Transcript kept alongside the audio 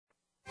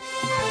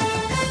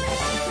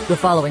The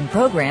following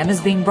program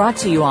is being brought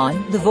to you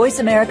on the Voice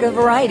America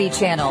Variety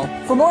Channel.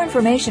 For more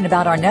information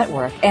about our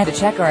network and to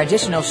check our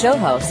additional show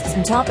hosts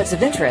and topics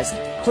of interest,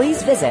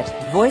 please visit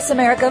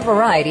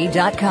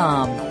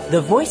voiceamericavariety.com. The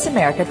Voice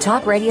America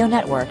Talk Radio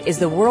Network is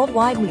the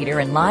worldwide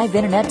leader in live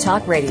Internet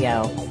talk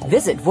radio.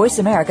 Visit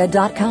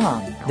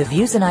voiceamerica.com. The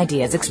views and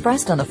ideas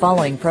expressed on the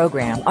following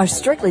program are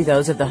strictly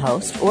those of the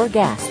host or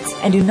guests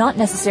and do not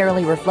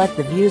necessarily reflect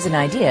the views and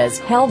ideas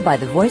held by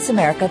the Voice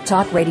America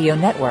Talk Radio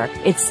Network,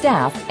 its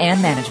staff,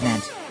 and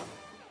management.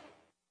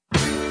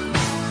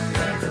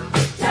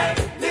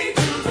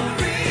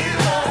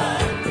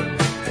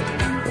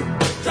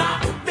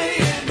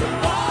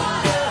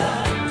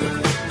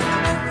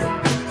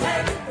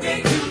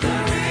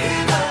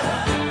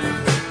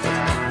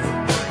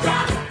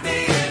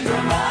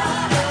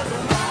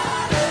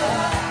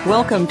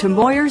 Welcome to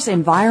Moyer's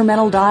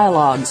Environmental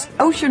Dialogues,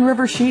 Ocean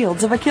River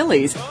Shields of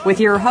Achilles, with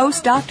your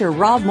host, Dr.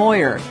 Rob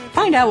Moyer.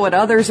 Find out what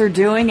others are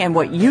doing and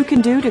what you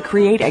can do to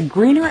create a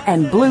greener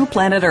and blue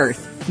planet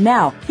Earth.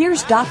 Now,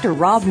 here's Dr.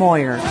 Rob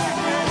Moyer.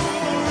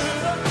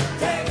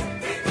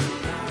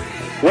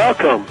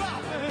 Welcome.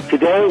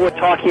 Today we're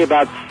talking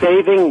about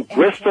saving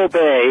Bristol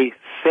Bay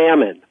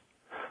salmon,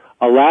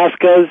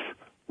 Alaska's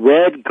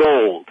red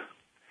gold.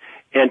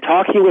 And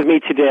talking with me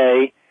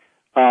today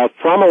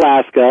from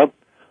Alaska,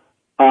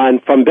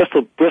 from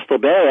Bristol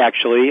Bay,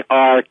 actually,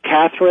 are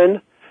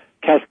Catherine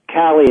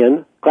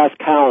Kaskalian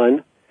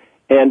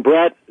and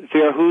Brett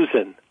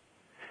Verhusen.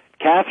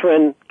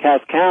 Catherine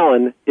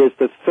Kaskalian is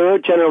the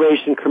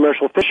third-generation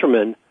commercial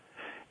fisherman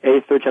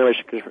in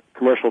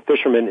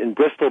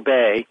Bristol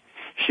Bay.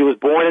 She was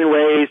born and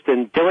raised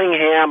in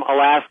Dillingham,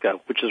 Alaska,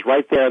 which is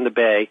right there in the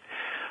bay,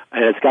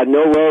 and it's got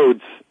no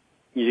roads.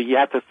 You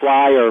have to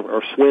fly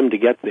or swim to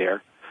get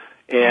there.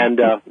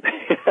 And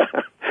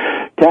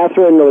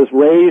Catherine was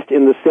raised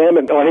in the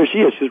salmon. Oh, here she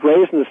is. She's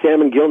raised in the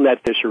salmon gill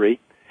net fishery,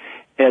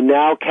 and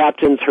now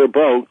captains her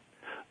boat,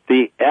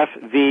 the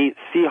FV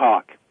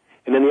Seahawk.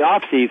 And in the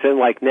off season,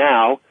 like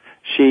now,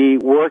 she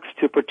works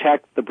to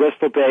protect the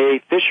Bristol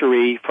Bay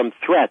fishery from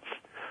threats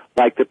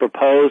like the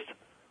proposed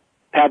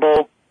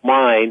Pebble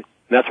mine.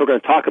 And that's what we're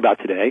going to talk about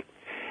today.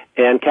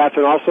 And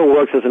Catherine also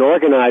works as an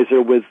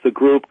organizer with the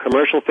group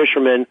Commercial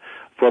Fishermen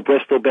for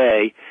Bristol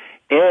Bay.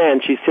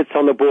 And she sits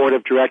on the board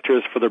of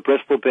directors for the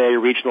Bristol Bay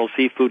Regional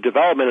Seafood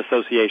Development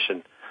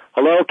Association.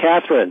 Hello,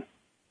 Catherine.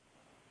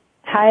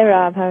 Hi,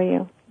 Rob. How are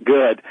you?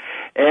 Good.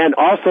 And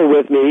also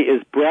with me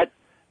is Brett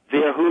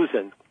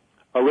Verhusen,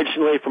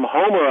 originally from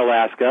Homer,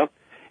 Alaska.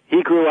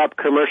 He grew up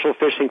commercial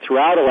fishing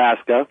throughout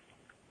Alaska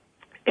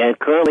and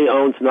currently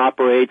owns and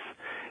operates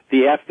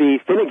the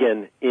FV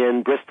Finnegan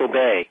in Bristol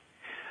Bay.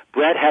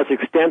 Brett has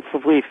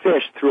extensively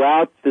fished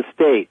throughout the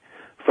state,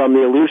 from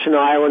the Aleutian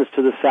Islands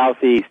to the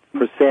southeast,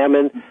 for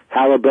salmon,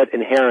 halibut,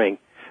 and herring.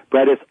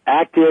 Brett is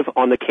active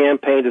on the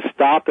campaign to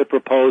stop the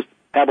proposed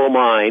Pebble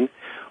mine,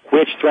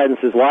 which threatens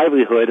his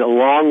livelihood,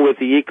 along with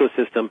the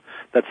ecosystem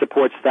that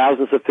supports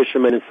thousands of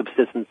fishermen and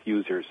subsistence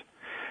users.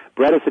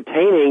 Brett is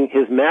attaining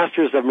his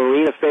Master's of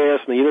Marine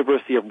Affairs from the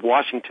University of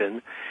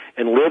Washington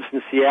and lives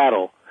in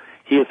Seattle.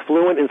 He is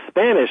fluent in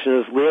Spanish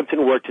and has lived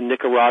and worked in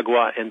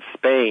Nicaragua and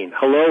Spain.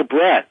 Hello,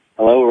 Brett.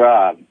 Hello,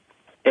 Rob.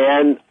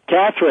 And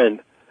Catherine,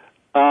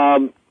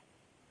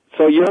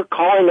 so you're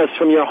calling us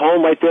from your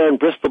home right there in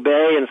Bristol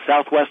Bay in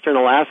southwestern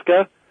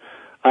Alaska.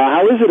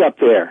 How is it up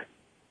there?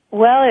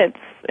 Well,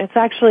 it's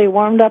actually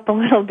warmed up a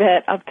little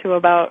bit, up to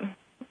about,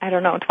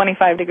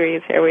 25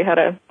 degrees here. We had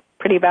a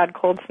pretty bad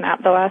cold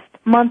snap the last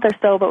month or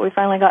so, but we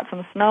finally got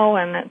some snow,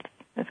 and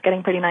it's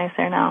getting pretty nice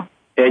here now.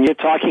 And you're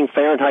talking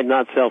Fahrenheit,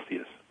 not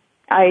Celsius?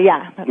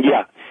 Yeah.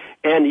 Yeah.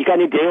 And you got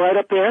any daylight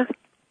up there?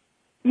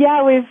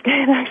 Yeah, we've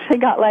actually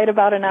got light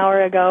about an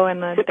hour ago,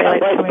 and the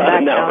daylight's coming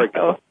back now.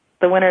 So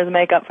the winters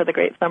make up for the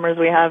great summers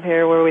we have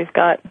here, where we've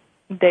got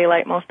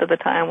daylight most of the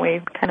time. We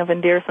kind of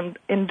endure some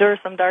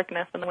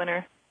darkness in the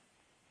winter.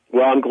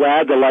 Well, I'm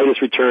glad the light is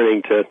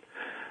returning to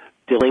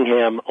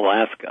Dillingham,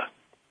 Alaska.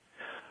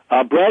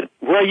 Brett,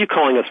 where are you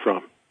calling us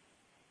from?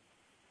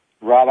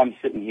 Rob, I'm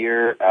sitting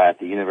here at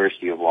the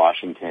University of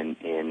Washington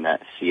in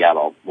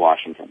Seattle,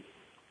 Washington.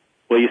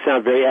 Well, you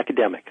sound very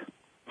academic.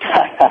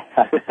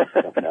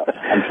 No,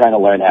 I'm trying to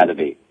learn how to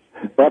be.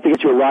 We'll have to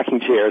get you a rocking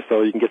chair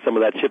so you can get some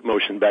of that chip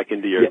motion back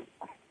into your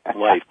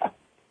life.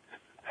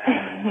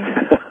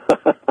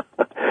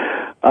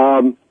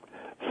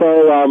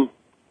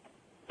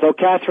 So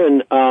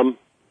Catherine, tell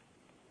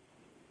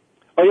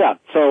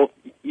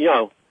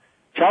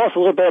us a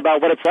little bit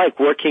about what it's like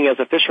working as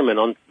a fisherman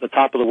on the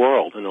top of the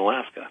world in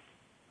Alaska,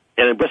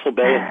 and in Bristol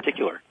Bay in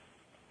particular.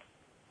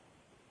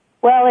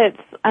 Well, it's,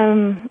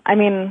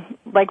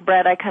 like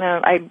Brett,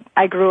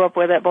 I grew up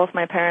with it. Both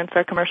my parents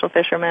are commercial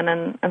fishermen,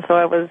 and so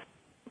I was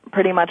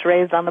pretty much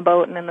raised on the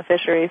boat and in the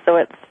fishery.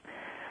 So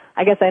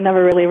I guess I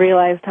never really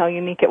realized how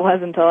unique it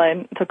was until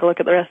I took a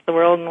look at the rest of the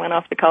world and went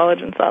off to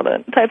college and saw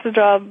the types of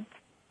jobs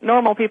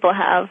normal people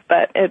have.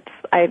 But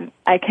I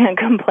can't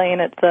complain.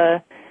 It's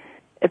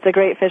a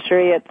great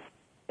fishery.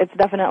 It's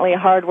definitely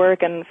hard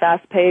work and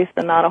fast paced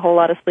and not a whole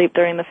lot of sleep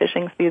during the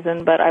fishing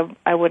season, but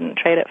I wouldn't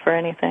trade it for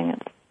anything.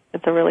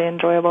 it's a really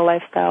enjoyable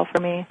lifestyle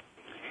for me.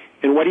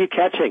 And what are you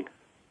catching?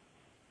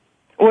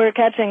 We're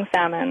catching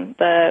salmon.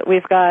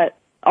 We've got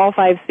all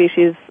 5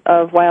 species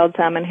of wild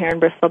salmon here in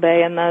Bristol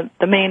Bay, and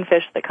the main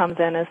fish that comes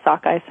in is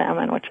sockeye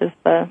salmon, which is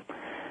the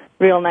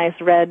real nice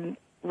red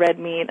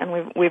meat,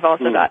 and we've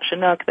also got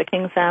Chinook, the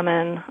king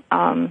salmon,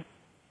 and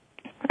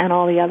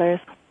all the others.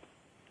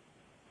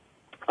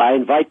 I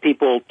invite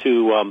people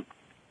to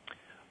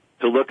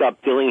look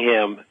up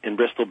Dillingham in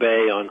Bristol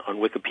Bay on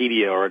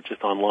Wikipedia or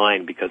just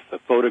online, because the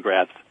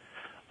photographs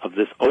of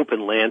this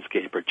open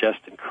landscape are just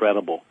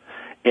incredible.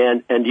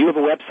 And do you have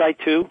a website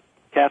too,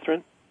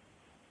 Catherine?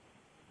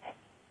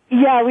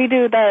 Yeah, we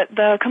do.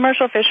 The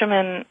commercial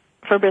fishermen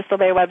for Bristol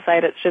Bay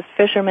website, it's just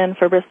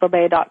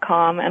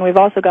fishermenforbristolbay.com, and we've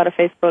also got a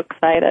Facebook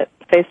site at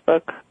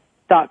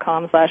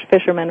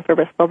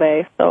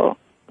facebook.com/fishermenforbristolbay. So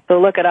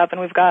look it up,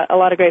 and we've got a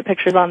lot of great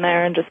pictures on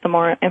there and just some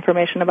more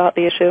information about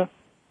the issue.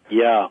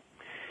 Yeah.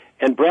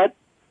 And Brett,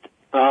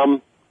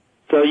 so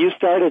you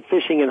started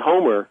fishing in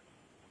Homer,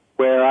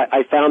 where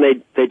I found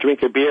they drink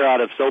their beer out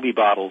of Sobe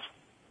bottles.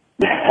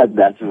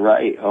 That's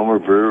right. Homer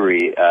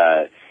Brewery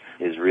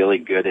is really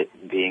good at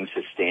being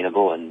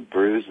sustainable and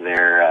brews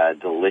their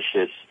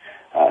delicious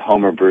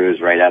Homer brews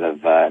right out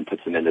of and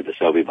puts them into the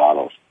Sobe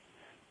bottles.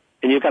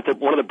 And you've got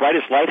one of the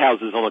brightest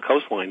lighthouses on the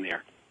coastline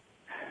there.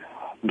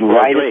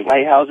 Brightest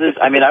lighthouses?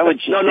 I mean, I would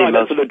just say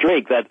that's the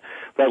drink. That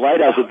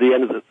lighthouse at the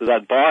end of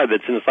that bar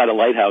that's inside a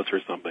lighthouse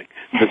or something.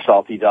 The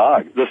Salty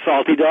Dog. The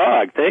Salty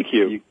Dog. Thank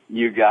you.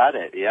 You got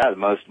it. Yeah,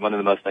 one of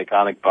the most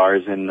iconic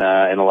bars in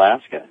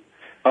Alaska.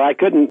 Well, I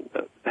couldn't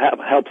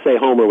help say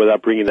Homer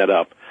without bringing that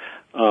up.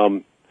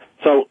 Why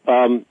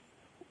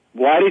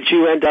did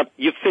you end up?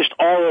 You fished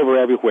all over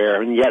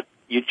everywhere, and yet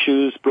you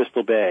choose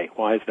Bristol Bay.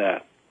 Why is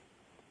that?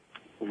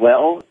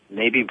 Well,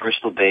 maybe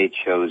Bristol Bay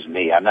chose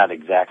me. I'm not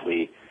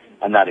exactly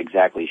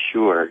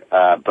sure,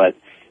 but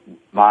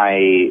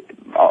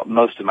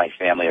most of my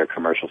family are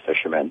commercial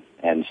fishermen,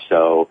 and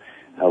so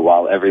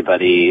while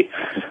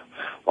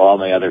all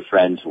my other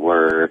friends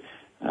were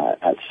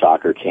at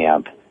soccer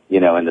camp,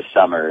 in the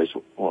summers,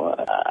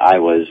 I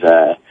was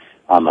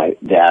on my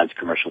dad's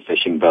commercial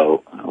fishing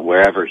boat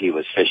wherever he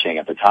was fishing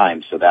at the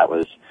time. So that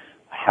was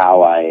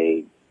how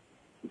I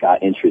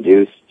got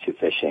introduced to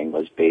fishing,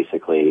 was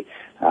basically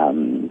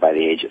by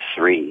the age of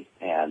 3,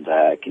 and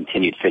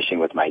continued fishing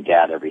with my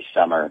dad every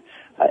summer.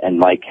 And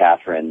like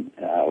Catherine,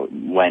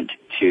 went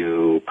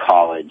to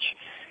college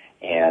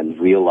and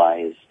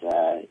realized,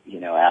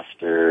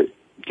 after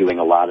doing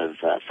a lot of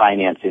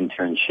finance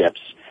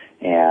internships,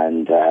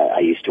 and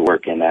I used to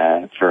work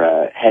for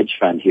a hedge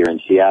fund here in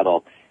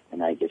Seattle,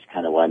 and I just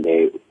kind of one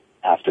day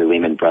after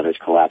Lehman Brothers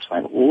collapsed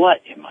went,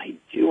 what am I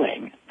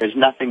doing? There's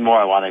nothing more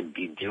I want to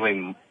be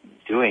doing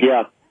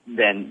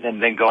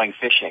than going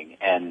fishing.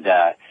 And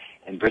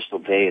Bristol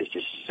Bay is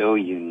just so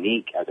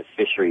unique as a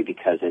fishery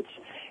because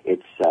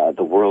it's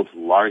the world's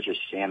largest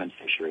salmon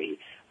fishery,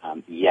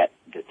 yet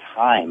the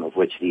time of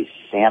which these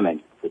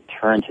salmon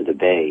return to the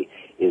bay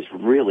is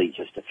really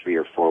just a 3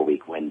 or 4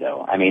 week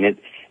window. I mean,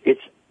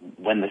 it's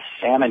when the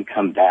salmon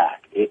come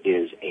back, it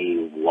is a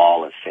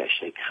wall of fish.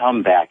 They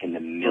come back in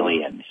the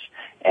millions,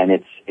 and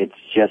it's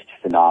just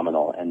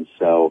phenomenal. And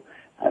so,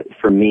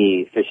 for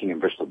me, fishing in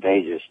Bristol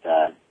Bay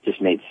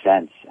just made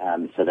sense,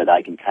 so that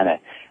I can kind of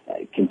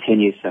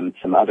continue some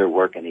other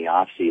work in the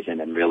off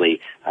season and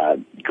really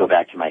go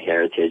back to my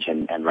heritage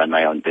and run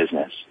my own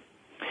business.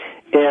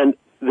 And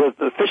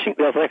the fishing,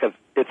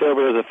 if there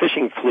was a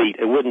fishing fleet,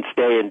 it wouldn't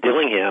stay in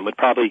Dillingham. It would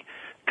probably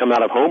come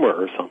out of Homer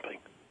or something.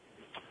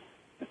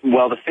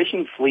 Well, the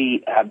fishing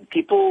fleet,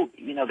 people,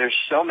 there's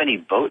so many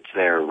boats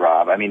there,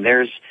 Rob. I mean,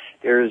 there's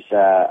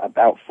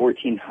about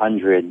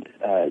 1,400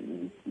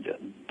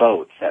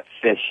 boats that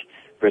fish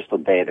Bristol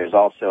Bay. There's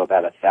also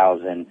about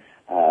 1,000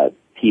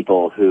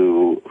 people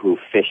who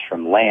fish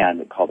from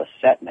land called a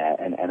set net,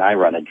 and I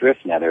run a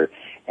drift netter,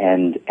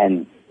 and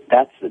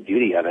that's the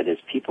beauty of it, is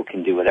people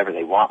can do whatever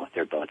they want with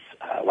their boats.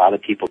 A lot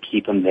of people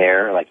keep them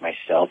there, like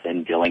myself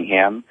in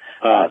Dillingham.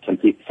 Some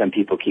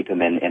people keep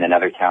them in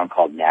another town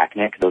called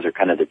Naknek. Those are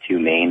kind of the 2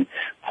 main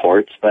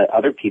ports. But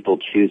other people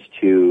choose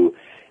to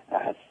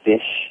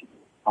fish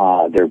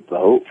their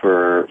boat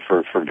for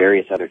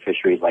various other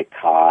fisheries like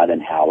cod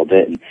and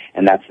halibut,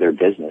 and that's their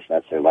business.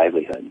 That's their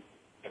livelihood.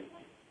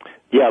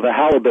 Yeah, the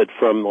halibut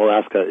from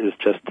Alaska is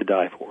just to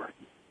die for.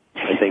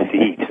 I think to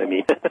eat. I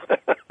mean,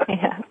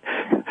 yeah.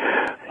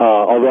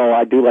 Although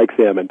I do like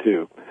salmon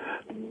too.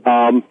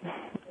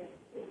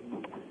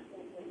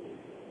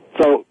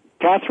 So,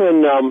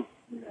 Catherine, where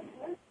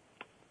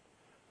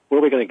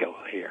are we going to go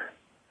here?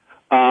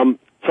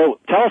 So,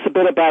 tell us a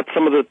bit about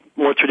some of the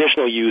more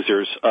traditional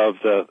users of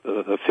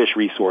the fish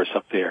resource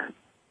up there.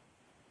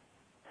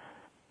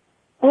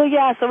 Well,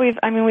 yeah. So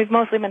we've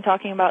mostly been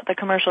talking about the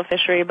commercial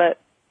fishery, but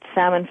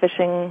salmon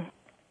fishing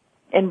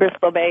in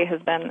Bristol Bay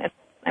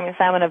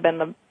salmon have been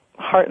the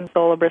heart and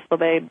soul of Bristol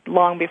Bay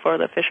long before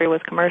the fishery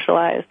was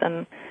commercialized,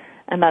 and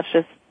that's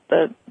just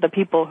the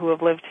people who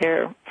have lived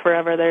here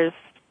forever. There's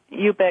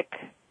Yupik,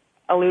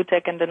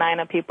 Alutiiq, and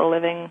Dena'ina people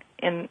living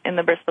in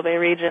the Bristol Bay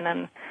region,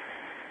 and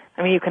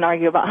I mean, you can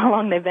argue about how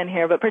long they've been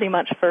here, but pretty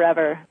much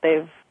forever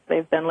they've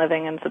been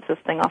living and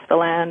subsisting off the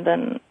land,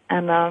 and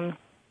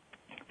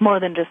more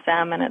than just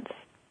salmon, it's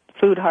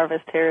food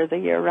harvest here is a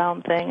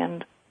year-round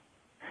thing,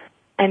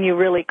 and you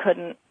really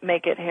couldn't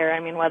make it here. I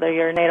mean, whether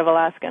you're Native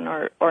Alaskan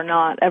or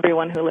not,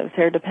 everyone who lives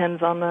here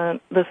depends on the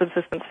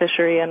subsistence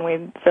fishery, and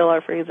we fill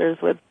our freezers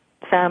with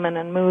salmon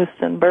and moose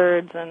and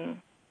birds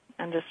and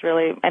just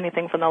really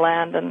anything from the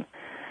land, and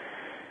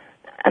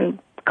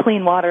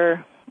clean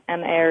water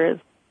and air is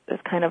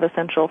kind of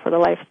essential for the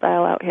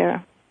lifestyle out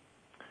here.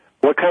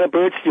 What kind of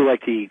birds do you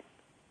like to eat?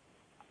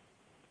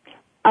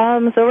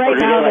 So right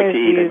now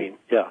there's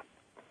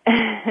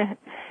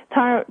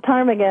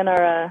ptarmigan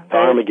are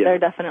ptarmigan. They're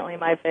definitely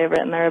my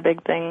favorite, and they're a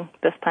big thing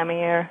this time of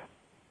year.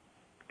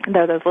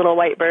 They're those little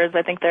white birds.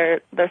 I think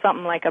they're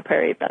something like a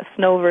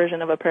snow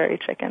version of a prairie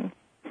chicken.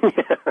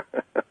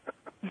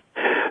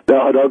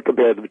 No, don't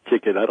compare them to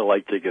chicken. I don't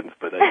like chickens,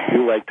 but I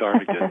do like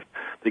ptarmigans.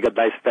 They got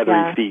nice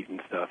feathery feet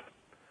and stuff.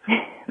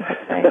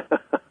 That's right.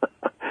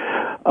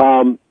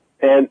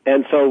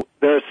 And so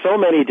there are so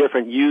many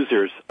different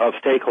users of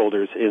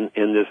stakeholders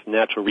in this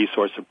natural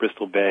resource of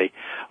Bristol Bay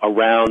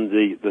around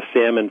the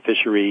salmon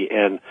fishery,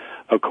 and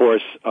of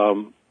course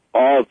all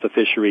of the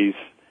fisheries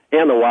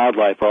and the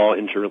wildlife are all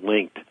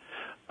interlinked.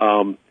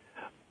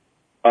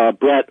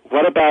 Brett,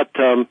 what about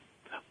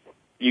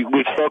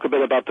we spoke a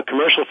bit about the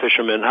commercial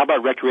fishermen. How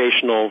about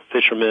recreational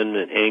fishermen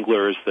and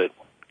anglers that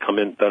come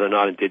in that are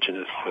not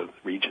indigenous to the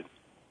region?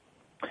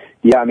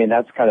 Yeah, I mean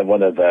that's kind of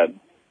one of the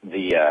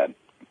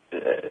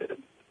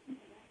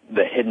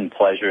hidden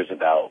pleasures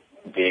about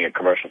being a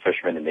commercial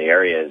fisherman in the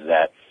area is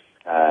that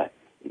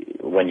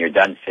when you're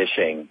done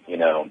fishing,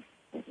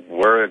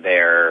 we're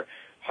there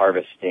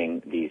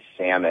harvesting these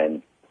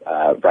salmon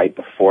right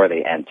before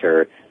they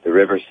enter the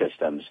river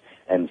systems,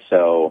 and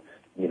so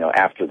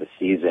after the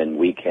season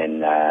we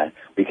can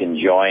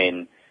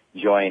join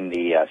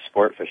the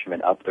sport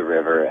fishermen up the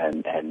river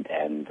and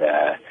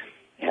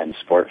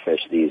sport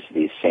fish these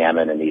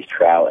salmon and these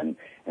trout, and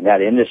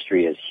that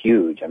industry is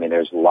huge. I mean,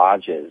 there's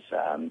lodges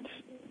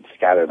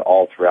scattered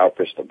all throughout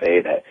Bristol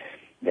Bay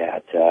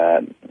that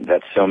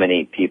so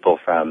many people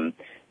from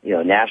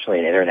nationally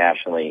and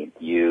internationally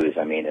use.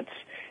 I mean,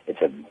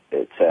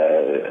 it's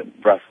a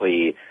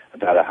roughly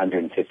about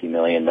 $150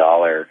 million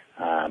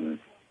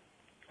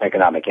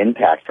economic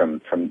impact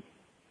from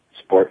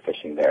sport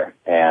fishing there,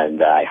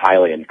 and I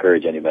highly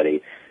encourage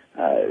anybody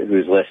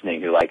who's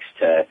listening who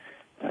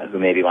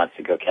maybe wants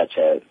to go catch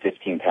a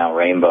 15-pound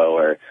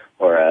rainbow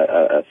or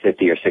a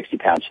 50 or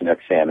 60-pound Chinook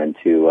salmon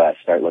to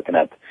start looking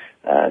up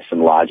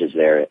some lodges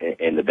there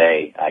in the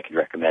bay. I could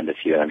recommend a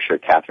few, and I'm sure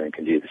Catherine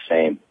can do the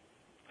same.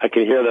 I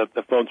can hear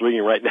the phone's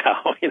ringing right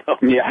now.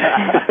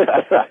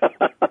 Yeah.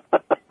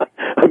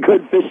 A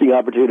good fishing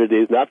opportunity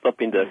is not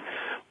something to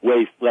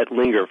let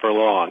linger for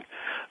long.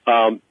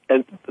 And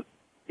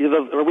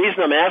the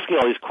reason I'm asking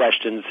all these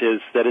questions is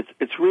that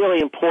it's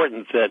really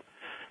important that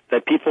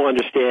people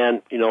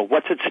understand,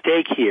 what's at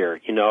stake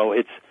here.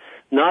 It's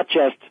not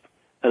just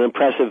an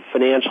impressive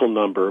financial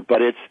number,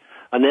 but it's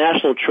a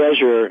national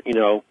treasure.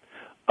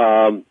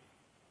 More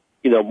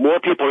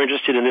people are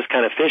interested in this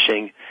kind of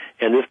fishing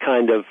and this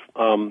kind of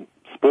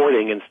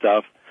sporting and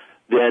stuff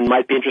than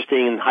might be interested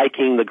in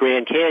hiking the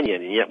Grand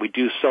Canyon, and yet we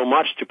do so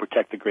much to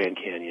protect the Grand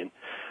Canyon.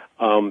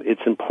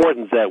 It's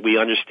important that we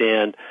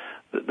understand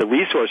the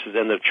resources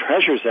and the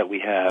treasures that we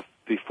have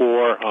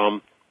before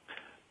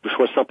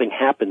something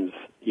happens,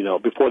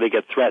 before they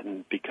get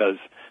threatened because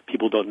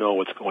people don't know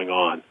what's going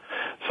on.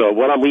 So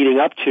what I'm leading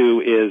up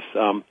to is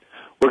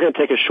we're going to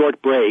take a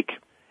short break,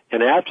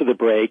 and after the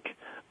break,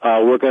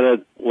 we're going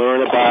to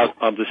learn about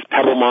this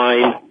Pebble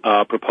Mine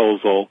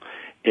proposal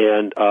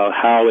and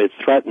how it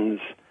threatens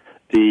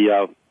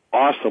the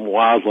awesome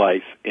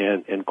wildlife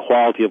and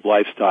quality of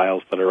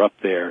lifestyles that are up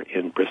there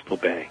in Bristol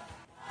Bay.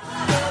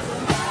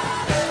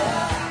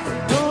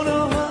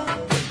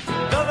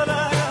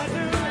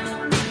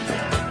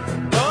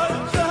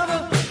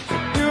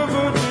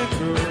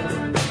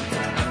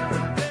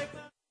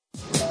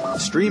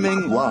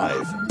 Streaming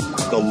live,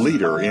 the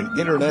leader in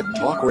Internet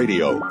talk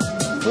radio,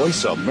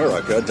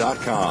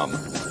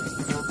 VoiceAmerica.com.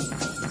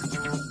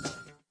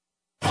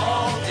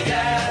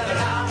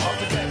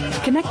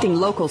 Connecting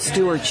local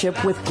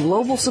stewardship with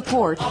global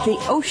support, the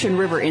Ocean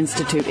River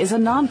Institute is a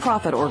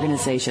nonprofit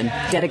organization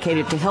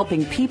dedicated to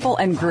helping people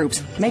and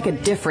groups make a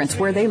difference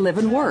where they live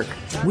and work.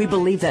 We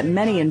believe that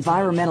many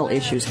environmental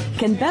issues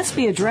can best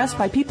be addressed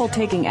by people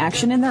taking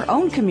action in their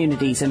own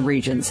communities and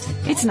regions.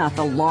 It's not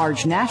the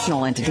large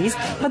national entities,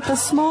 but the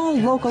small,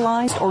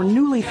 localized, or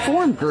newly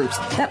formed groups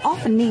that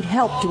often need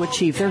help to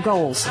achieve their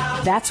goals.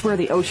 That's where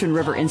the Ocean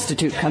River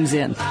Institute comes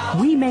in.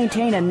 We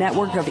maintain a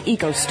network of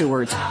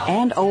eco-stewards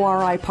and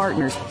ORI partners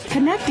partners,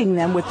 connecting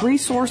them with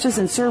resources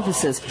and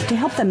services to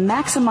help them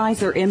maximize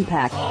their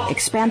impact,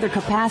 expand their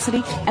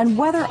capacity, and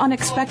weather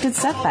unexpected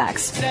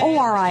setbacks.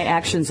 ORI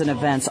Actions and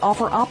Events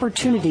offer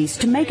opportunities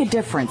to make a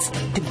difference,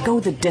 to go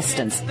the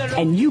distance,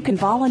 and you can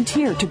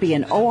volunteer to be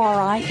an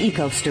ORI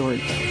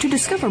Eco-Steward. To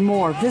discover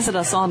more, visit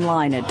us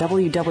online at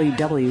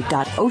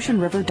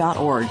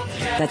www.oceanriver.org.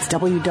 That's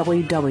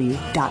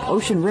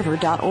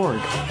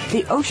www.oceanriver.org.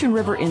 The Ocean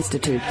River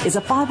Institute is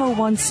a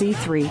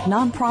 501c3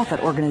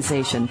 nonprofit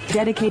organization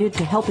dedicated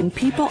to helping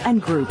people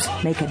and groups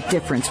make a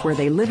difference where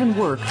they live and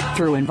work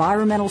through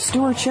environmental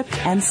stewardship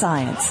and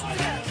science.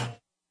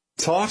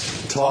 Talk,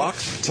 talk,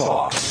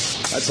 talk.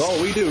 That's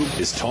all we do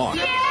is talk.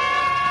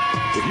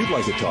 If you'd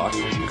like to talk,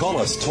 call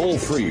us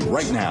toll-free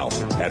right now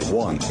at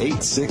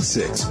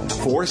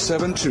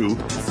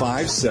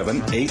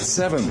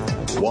 1-866-472-5787.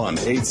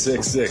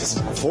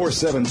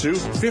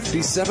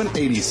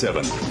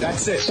 1-866-472-5787.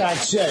 That's it.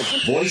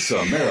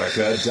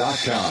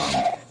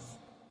 VoiceAmerica.com.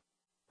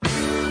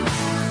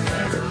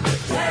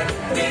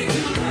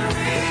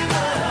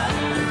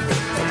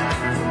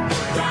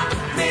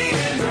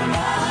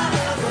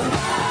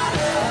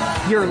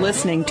 You're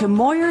listening to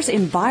Moyer's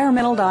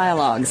Environmental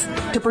Dialogues.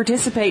 To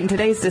participate in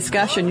today's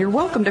discussion, you're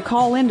welcome to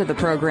call into the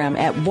program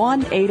at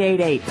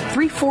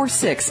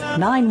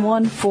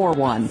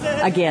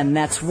 1-888-346-9141. Again,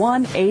 that's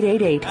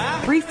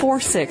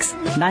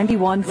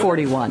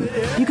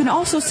 1-888-346-9141. You can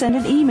also send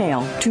an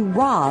email to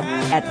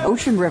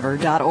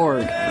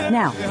rob@oceanriver.org.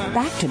 Now,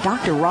 back to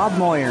Dr. Rob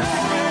Moyer.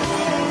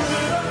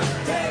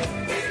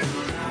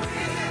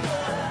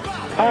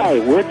 Hi,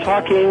 we're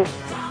talking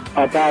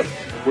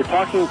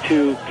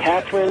to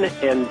Catherine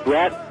and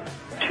Brett,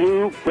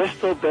 two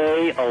Bristol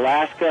Bay,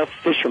 Alaska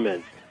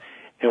fishermen.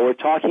 And we're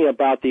talking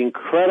about the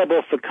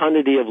incredible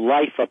fecundity of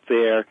life up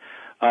there,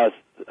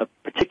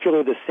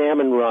 particularly the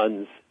salmon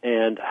runs,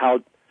 and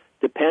how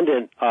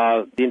dependent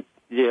the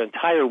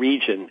entire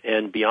region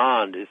and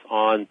beyond is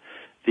on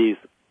these,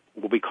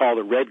 what we call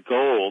the red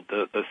gold,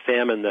 the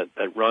salmon that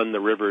run the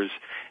rivers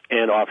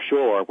and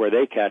offshore where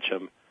they catch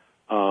them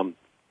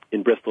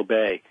in Bristol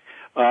Bay.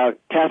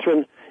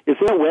 Catherine, is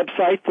there a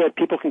website that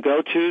people can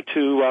go to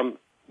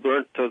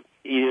learn to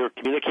either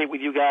communicate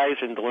with you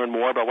guys and to learn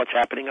more about what's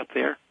happening up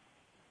there?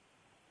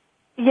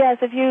 Yes,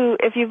 if you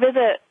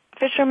visit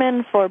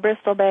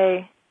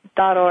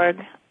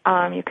fishermenforbristolbay.org,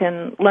 you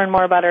can learn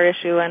more about our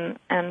issue and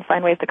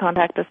find ways to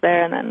contact us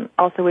there. And then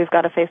also we've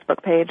got a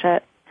Facebook page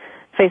at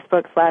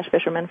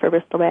Facebook/Fishermen for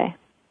Bristol Bay.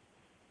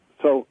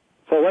 So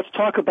let's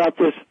talk about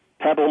this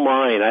Pebble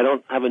Mine. I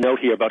don't have a note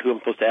here about who I'm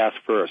supposed to ask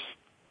first.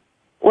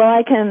 Well,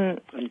 I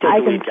can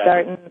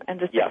start and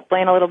just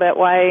explain a little bit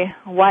why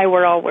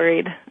we're all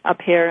worried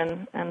up here,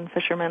 and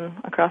fishermen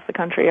across the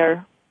country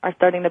are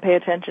starting to pay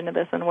attention to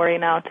this and worry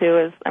now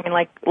too.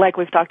 Like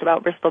we've talked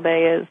about, Bristol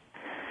Bay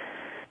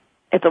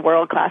it's a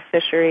world-class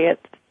fishery.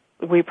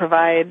 We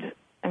provide,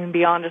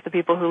 beyond just the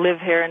people who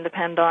live here and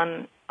depend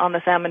on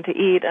the salmon to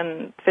eat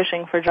and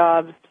fishing for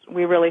jobs,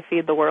 we really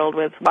feed the world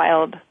with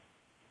wild,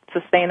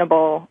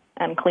 sustainable,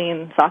 and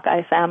clean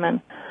sockeye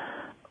salmon.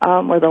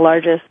 We're the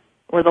largest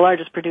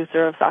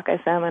producer of sockeye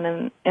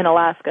salmon in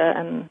Alaska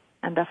and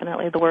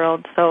definitely the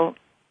world. So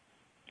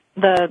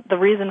the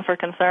reason for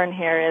concern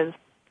here is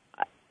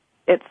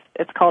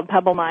it's called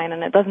Pebble Mine,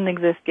 and it doesn't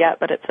exist yet,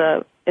 but it's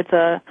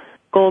a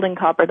gold and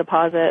copper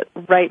deposit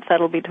right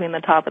settled between the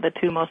top of the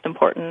two most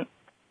important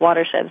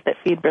watersheds that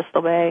feed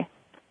Bristol Bay.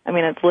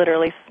 It's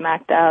literally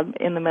smack dab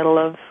in the middle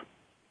of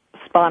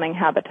spawning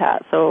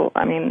habitat. So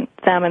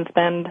salmon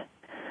spend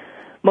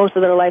most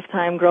of their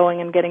lifetime growing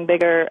and getting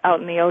bigger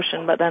out in the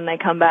ocean, but then they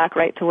come back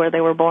right to where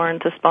they were born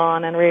to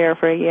spawn and rear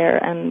for a year,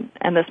 and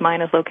this mine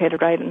is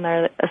located right in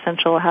their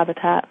essential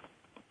habitat.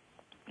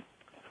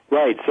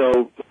 Right,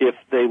 so if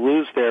they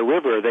lose their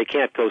river, they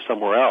can't go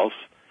somewhere else,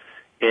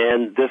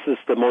 and this is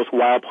the most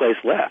wild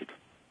place left.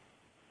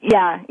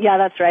 Yeah,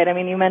 that's right.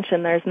 You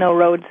mentioned there's no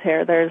roads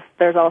here.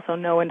 There's also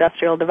no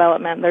industrial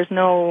development. There's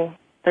no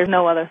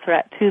other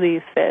threat to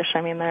these fish.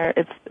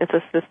 It's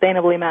a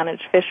sustainably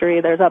managed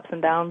fishery. There's ups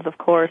and downs, of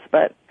course,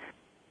 but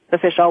the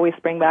fish always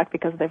spring back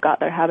because they've got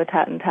their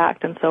habitat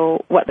intact. And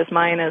so what this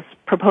mine is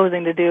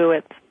proposing to do,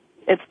 it's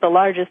the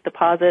largest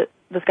deposit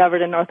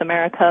discovered in North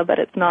America, but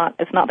it's not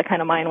the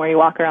kind of mine where you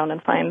walk around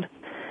and find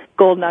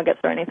gold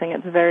nuggets or anything.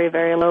 It's very,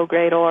 very low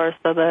grade ore.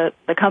 So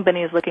the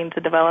company is looking to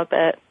develop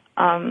it.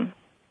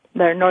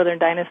 They're Northern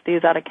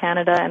Dynasties out of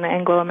Canada and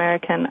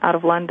Anglo-American out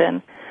of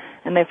London.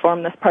 And they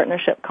formed this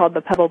partnership called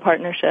the Pebble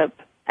Partnership.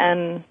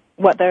 And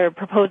what they're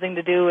proposing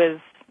to do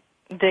is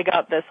dig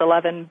up this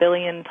 11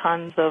 billion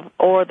tons of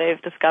ore they've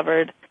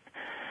discovered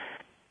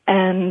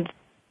and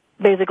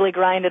basically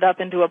grind it up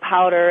into a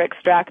powder,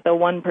 extract the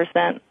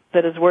 1%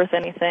 that is worth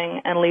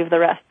anything, and leave the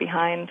rest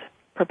behind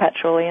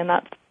perpetually. And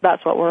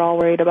that's what we're all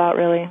worried about,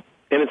 really.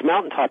 And it's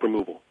mountaintop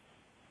removal,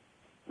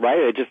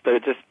 right? They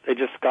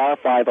just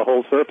scarify the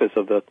whole surface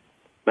of the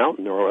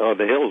mountain or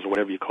the hills or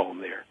whatever you call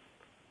them there.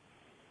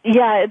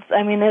 Yeah, it's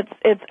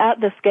at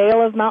the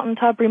scale of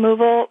mountaintop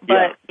removal,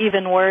 but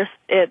even worse,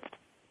 it's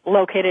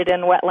located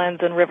in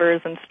wetlands and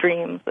rivers and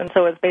streams. And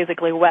so it's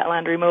basically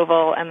wetland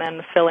removal and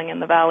then filling in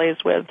the valleys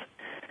with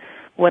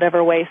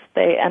whatever waste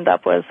they end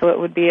up with. So it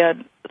would be a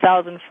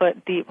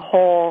 1,000-foot deep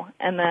hole,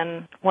 and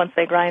then once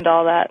they grind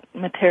all that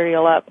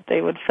material up,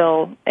 they would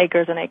fill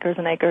acres and acres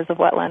and acres of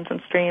wetlands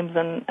and streams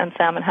and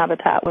salmon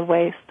habitat with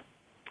waste.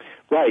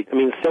 Right. I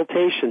mean,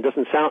 siltation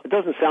doesn't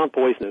sound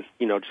poisonous,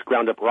 just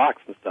ground up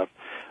rocks and stuff,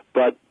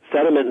 but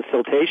sediment and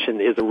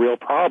siltation is a real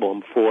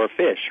problem for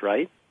fish,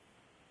 right?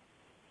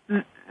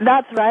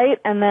 That's right.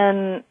 And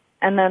then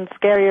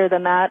scarier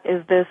than that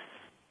is this: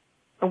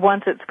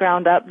 once it's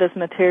ground up, this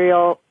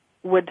material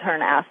would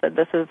turn acid.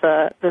 This is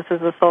a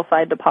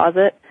sulfide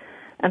deposit,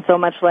 and so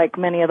much like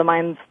many of the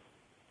mines,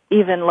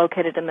 even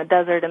located in the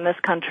desert in this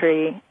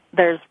country,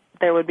 there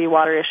would be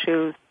water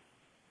issues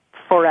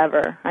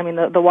forever. I mean,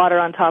 the water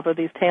on top of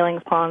these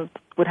tailings ponds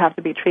would have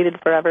to be treated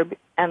forever,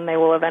 and they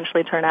will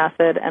eventually turn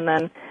acid, and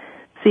then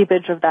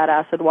seepage of that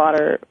acid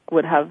water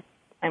would have,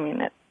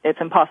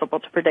 it's impossible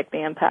to predict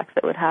the impacts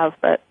it would have,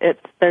 but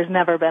there's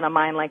never been a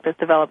mine like this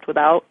developed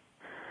without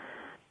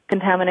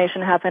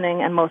contamination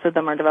happening, and most of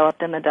them are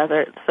developed in the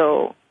desert,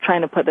 so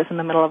trying to put this in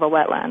the middle of a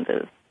wetland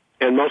is...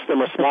 And most of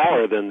them are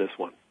smaller than this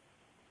one.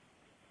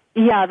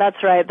 Yeah,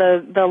 that's right.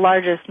 The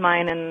largest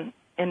mine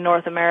in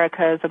North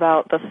America is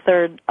about a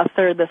third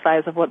the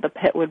size of what the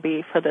pit would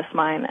be for this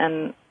mine,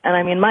 and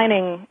I mean,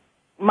 mining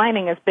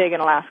is big in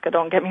Alaska,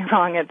 don't get me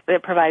wrong.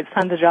 It provides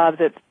tons of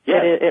jobs.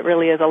 It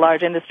really is a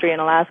large industry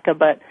in Alaska,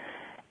 but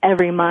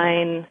every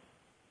mine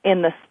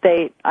in the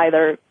state,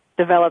 either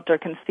developed or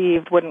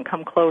conceived, wouldn't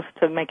come close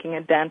to making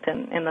a dent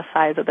in the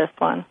size of this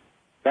one.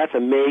 That's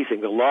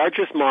amazing. The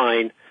largest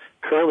mine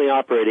currently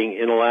operating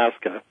in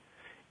Alaska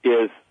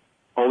is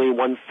only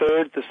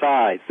 1/3 the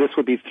size. This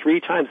would be 3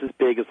 times as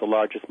big as the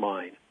largest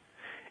mine.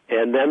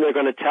 And then they're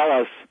going to tell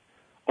us,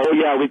 oh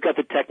yeah, we've got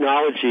the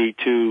technology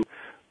to,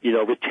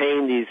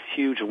 retain these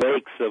huge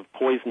lakes of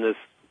poisonous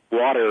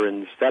water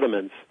and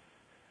sediments,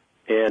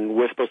 and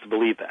we're supposed to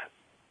believe that.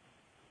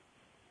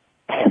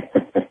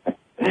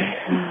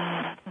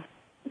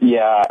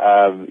 Yeah,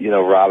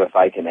 Rob, if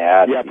I can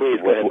add. Yeah,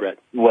 please, go ahead, Brett.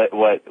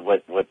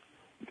 What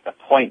a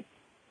point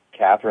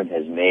Catherine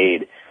has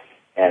made,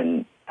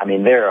 and I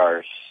mean, there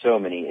are so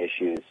many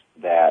issues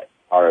that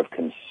are of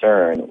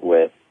concern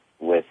with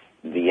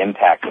the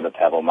impact of the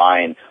Pebble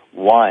Mine.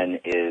 One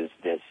is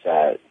this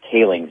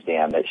tailings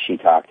dam that she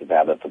talked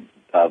about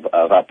of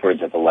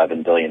upwards of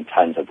 11 billion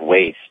tons of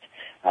waste,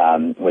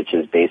 which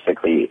is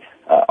basically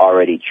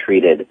already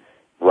treated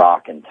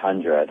rock and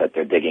tundra that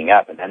they're digging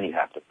up, and then you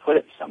have to put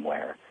it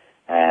somewhere.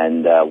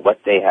 And what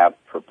they have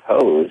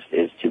proposed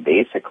is to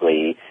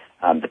basically,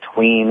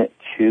 between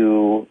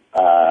 2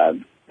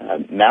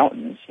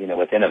 mountains,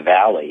 within a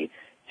valley,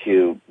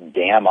 to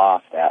dam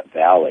off that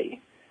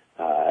valley,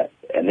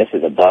 and this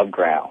is above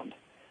ground,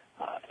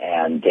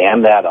 and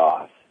dam that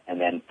off,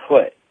 and then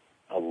put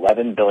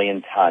 11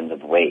 billion tons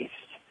of waste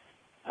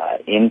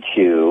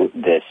into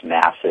this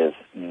massive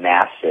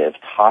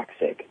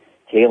toxic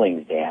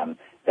tailings dam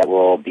that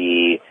will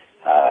be,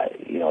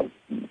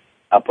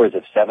 upwards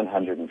of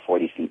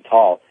 740 feet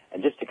tall.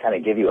 And just to kind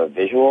of give you a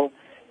visual,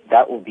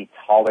 that will be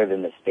taller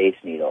than the Space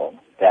Needle.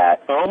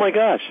 Oh my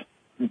gosh.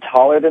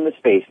 Taller than the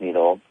Space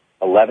Needle,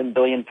 11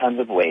 billion tons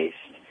of waste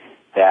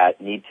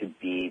that need to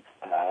be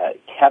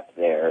kept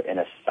there in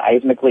a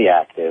seismically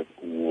active,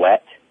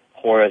 wet,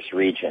 porous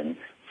region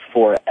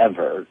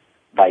forever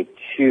by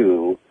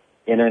 2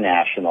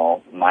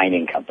 international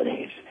mining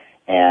companies.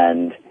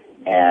 And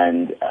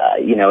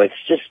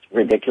it's just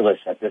ridiculous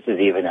that this is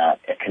even a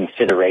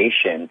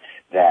consideration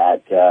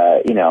that,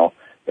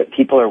 that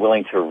people are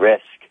willing to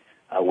risk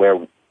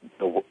where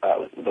the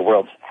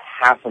world's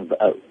half of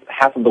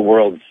the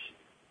world's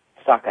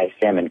sockeye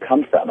salmon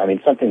come from. I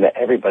mean, something that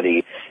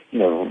everybody,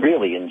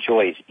 really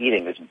enjoys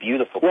eating, this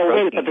beautiful protein.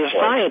 Well, wait, but the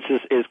science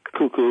is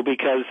cuckoo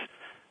because,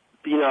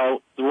 the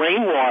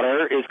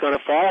rainwater is going to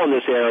fall in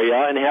this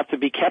area and have to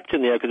be kept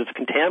in there because it's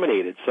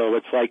contaminated. So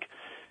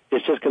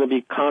it's just going to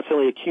be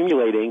constantly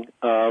accumulating,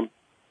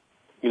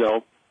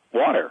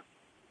 water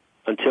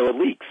until it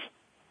leaks.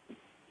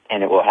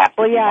 And it will have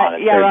to be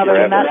monitored. Yeah, Robert,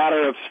 it's a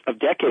matter of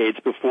decades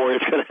before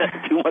it's going to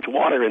have too much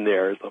water in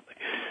there or something.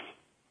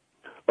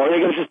 Or they're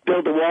going to just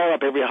build the wall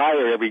up every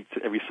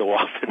so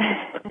often.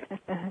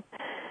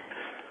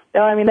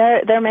 No, I mean,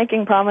 they're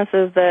making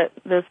promises that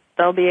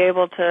they'll be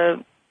able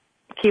to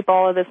keep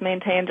all of this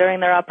maintained during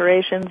their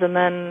operations, and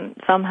then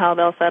somehow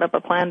they'll set up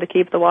a plan to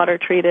keep the water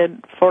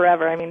treated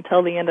forever. I mean,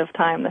 till the end of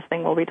time, this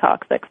thing will be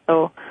toxic.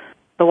 So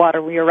the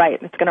water, you're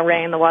right, it's going to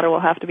rain. The water will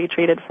have to be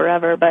treated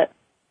forever. But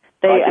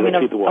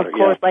of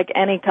course, like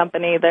any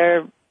company,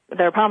 they're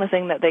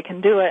promising that they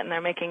can do it, and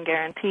they're making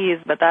guarantees.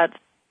 But that's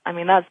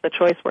the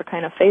choice we're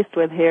kind of faced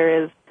with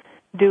here: is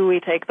do we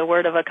take the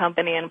word of a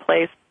company and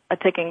place a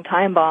ticking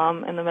time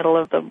bomb in the middle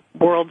of the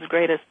world's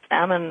greatest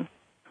salmon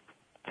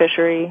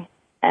fishery,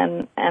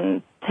 and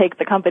take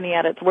the company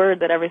at its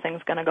word that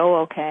everything's going to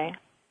go okay?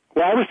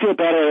 Well, I would feel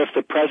better if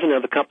the president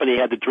of the company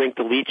had to drink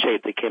the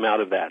leachate that came out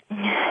of that.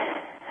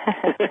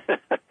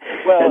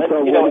 Well, and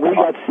so when we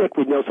got sick,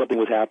 we'd know something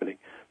was happening.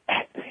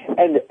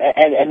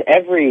 and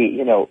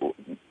every,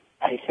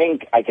 I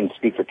think I can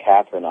speak for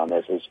Catherine on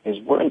this, is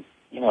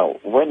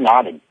we're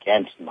not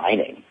against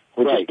mining.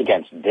 We're just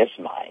against this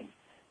mine.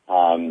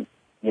 And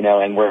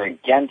we're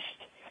against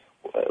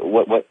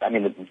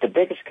the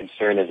biggest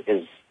concern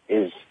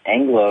is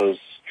Anglo's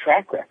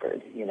track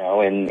record,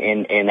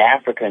 in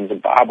Africa and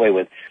Zimbabwe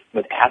with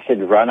acid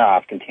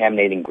runoff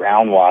contaminating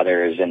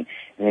groundwaters, and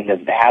in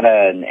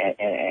Nevada,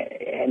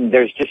 and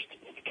there's just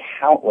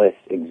countless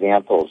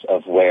examples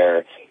of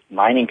where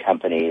mining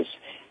companies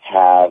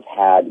have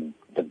had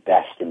the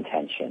best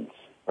intentions,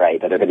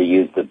 right? That they're going to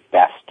use the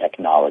best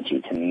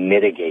technology to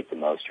mitigate the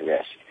most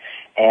risk.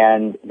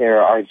 And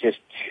there are just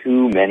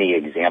too many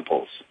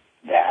examples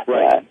that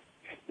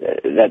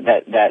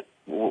that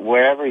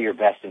wherever your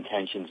best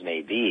intentions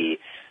may be,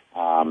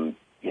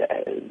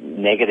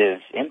 negative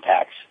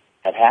impacts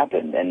have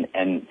happened,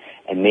 and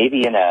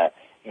maybe in a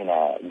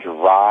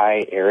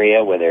dry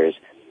area where there's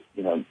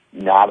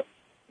not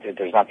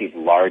these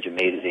large,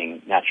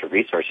 amazing natural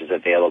resources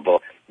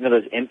available,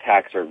 those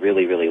impacts are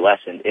really, really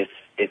lessened, if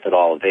at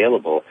all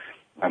available,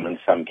 in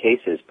some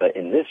cases. But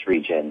in this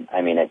region,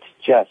 it's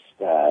just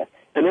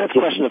and that's a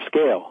question of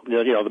scale.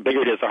 The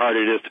bigger it is, the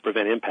harder it is to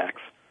prevent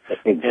impacts.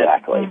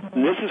 Exactly.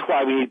 And this is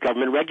why we need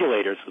government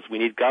regulators, because we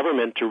need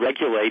government to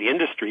regulate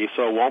industry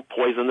so it won't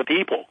poison the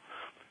people.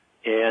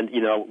 And,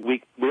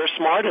 we're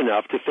smart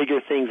enough to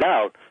figure things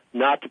out,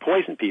 not to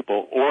poison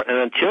people, and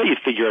until you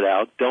figure it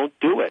out, don't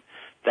do it.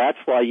 That's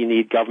why you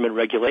need government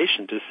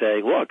regulation to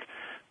say, look,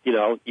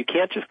 you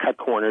can't just cut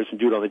corners and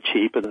do it on the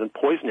cheap and then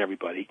poison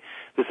everybody.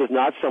 This is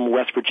not some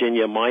West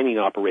Virginia mining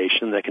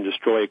operation that can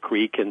destroy a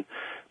creek and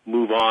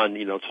move on,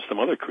 to some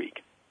other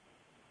creek.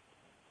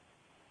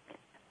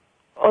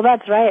 Well,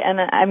 that's right.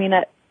 And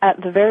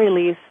at the very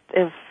least,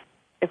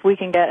 if we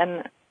can get,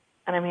 and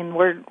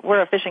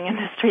we're a fishing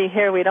industry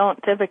here, we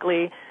don't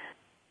typically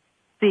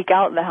seek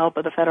out the help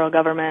of the federal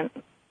government,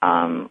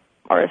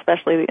 or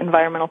especially the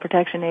Environmental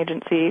Protection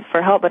Agency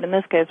for help. But in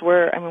this case,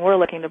 we're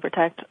looking to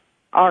protect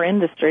our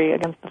industry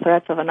against the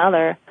threats of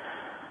another.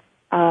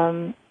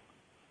 But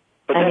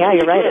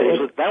you're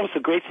right. That was the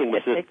great thing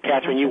with it,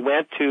 Catherine. You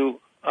went to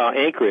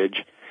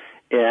Anchorage,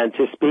 and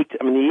to speak to,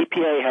 the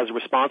EPA has a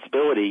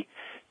responsibility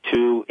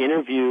to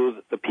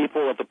interview the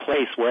people of the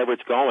place wherever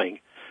it's going.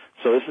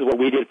 So this is what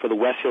we did for the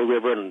West Hill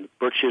River and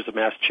Berkshires of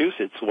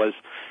Massachusetts was,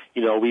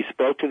 we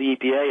spoke to the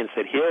EPA and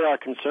said, here are our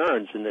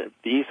concerns, and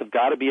these have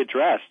got to be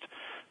addressed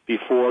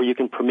before you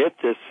can permit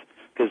this,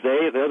 because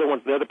they're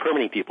the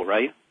permitting people,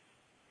 right?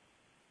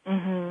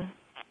 Mm-hmm.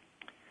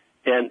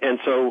 And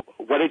so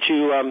what did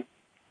you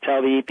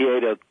tell the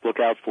EPA to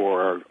look out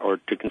for or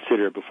to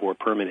consider before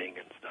permitting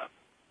and stuff?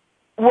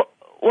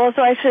 Well,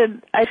 so I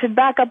should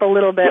back up a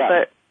little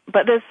bit,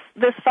 but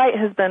this fight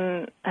has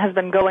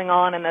been going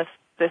on, and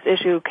this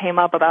issue came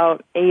up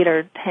about 8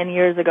 or 10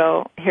 years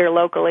ago here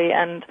locally,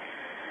 and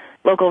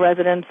local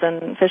residents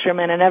and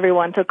fishermen and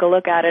everyone took a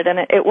look at it, and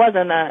it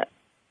wasn't a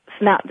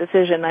snap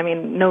decision.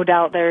 No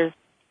doubt there's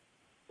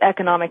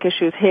economic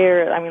issues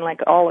here.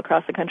 Like all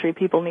across the country,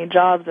 people need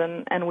jobs,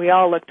 and we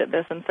all looked at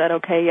this and said,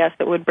 okay, yes,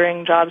 it would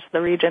bring jobs to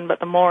the region, but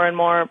the more and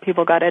more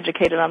people got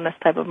educated on this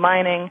type of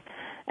mining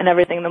and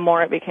everything, the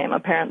more it became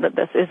apparent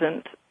that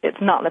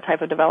it's not the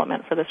type of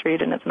development for this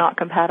region. It's not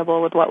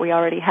compatible with what we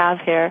already have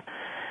here.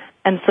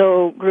 And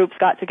so groups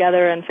got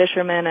together, and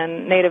fishermen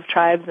and native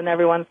tribes and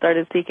everyone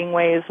started seeking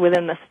ways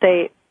within the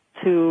state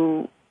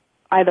to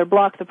either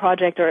block the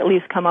project or at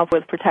least come up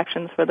with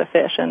protections for the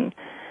fish. And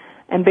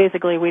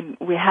basically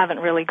we haven't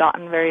really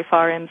gotten very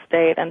far in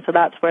state, and so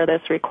that's where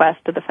this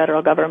request to the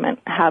federal government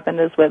happened,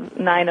 is with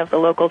 9 of the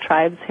local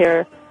tribes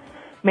here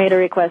made a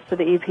request to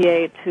the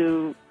EPA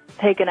to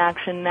take an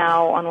action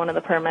now on one of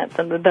the permits,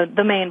 and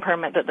the main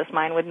permit that this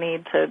mine would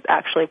need to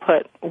actually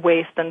put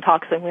waste and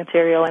toxic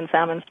material in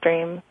salmon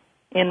streams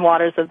in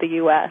waters of the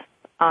U.S.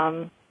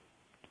 And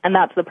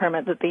that's the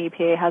permit that the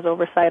EPA has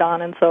oversight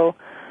on. And so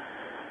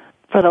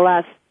for the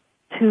last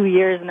 2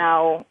 years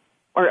now,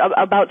 or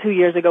about 2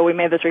 years ago, we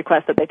made this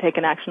request that they take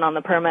an action on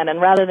the permit.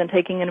 And rather than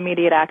taking an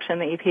immediate action,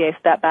 the EPA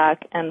stepped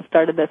back and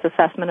started this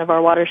assessment of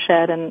our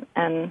watershed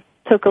and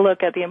took a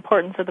look at the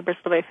importance of the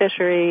Bristol Bay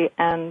fishery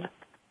and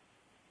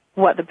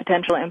what the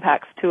potential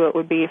impacts to it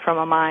would be from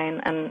a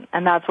mine.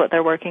 And that's what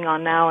they're working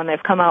on now. And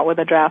they've come out with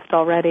a draft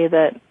already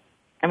that,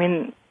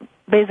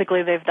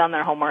 basically they've done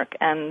their homework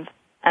and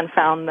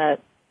found that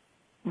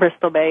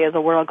Bristol Bay is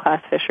a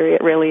world-class fishery.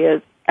 It really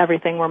is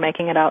everything we're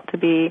making it out to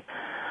be.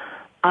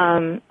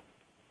 And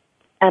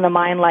a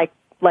mine like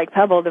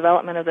Pebble,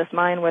 development of this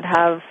mine would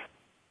have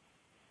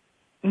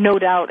no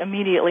doubt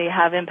immediately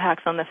have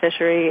impacts on the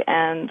fishery,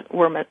 and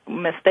were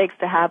mistakes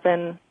to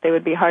happen, they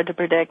would be hard to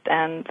predict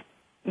and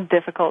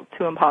difficult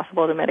to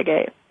impossible to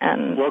mitigate.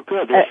 And well,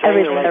 good.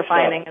 Everything they're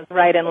finding is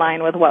right in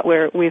line with what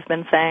we've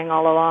been saying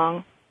all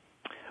along.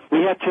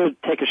 We have to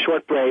take a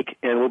short break,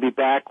 and we'll be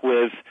back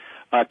with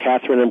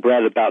Catherine and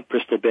Brett about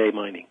Bristol Bay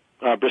mining.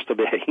 Bristol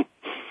Bay.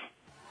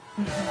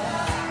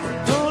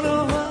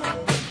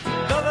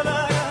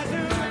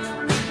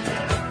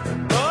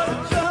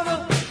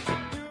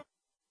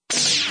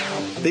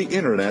 the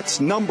Internet's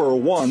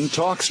 #1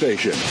 talk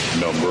station.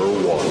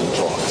 #1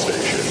 talk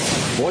station.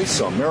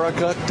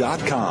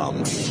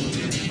 VoiceAmerica.com.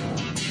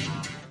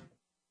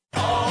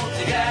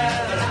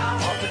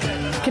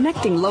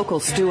 Connecting local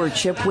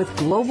stewardship with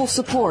global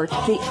support,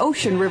 the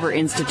Ocean River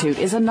Institute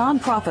is a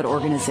nonprofit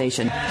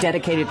organization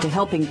dedicated to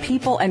helping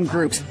people and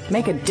groups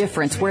make a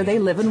difference where they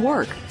live and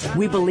work.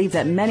 We believe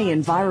that many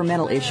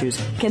environmental issues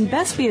can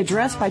best be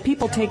addressed by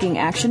people taking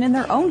action in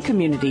their own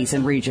communities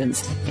and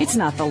regions. It's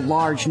not the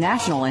large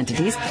national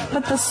entities,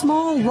 but the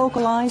small,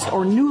 localized,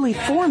 or newly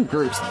formed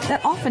groups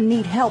that often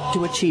need help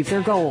to achieve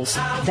their goals.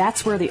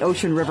 That's where the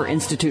Ocean River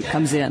Institute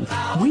comes in.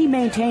 We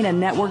maintain a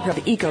network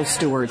of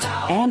eco-stewards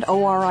and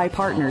ORI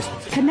partners,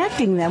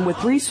 connecting them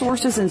with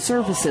resources and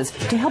services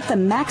to help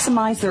them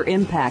maximize their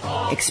impact,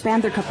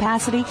 expand their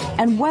capacity,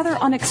 and weather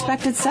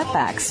unexpected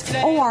setbacks.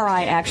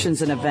 ORI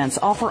actions and events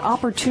offer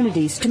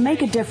opportunities to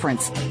make a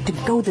difference, to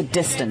go the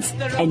distance,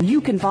 and you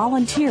can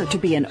volunteer to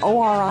be an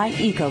ORI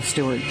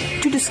eco-steward.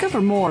 To discover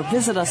more,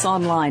 visit us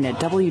online at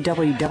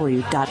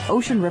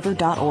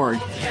www.oceanriver.org.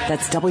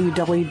 That's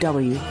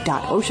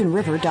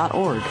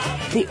www.oceanriver.org.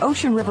 The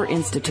Ocean River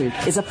Institute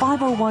is a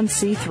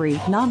 501c3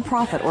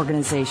 nonprofit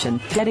organization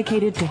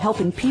dedicated to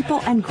helping people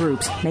and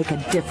groups make a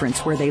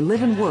difference where they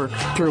live and work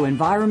through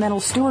environmental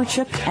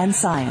stewardship and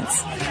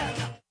science.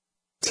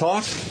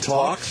 Talk,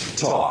 talk,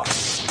 talk.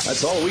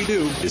 That's all we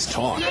do is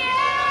talk.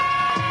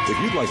 If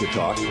you'd like to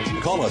talk,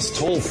 call us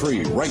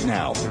toll-free right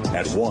now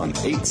at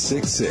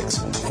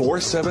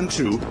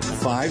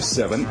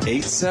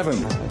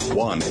 1-866-472-5787.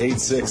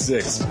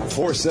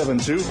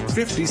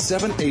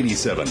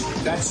 1-866-472-5787.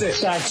 That's it.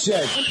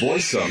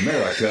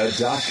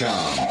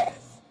 VoiceAmerica.com.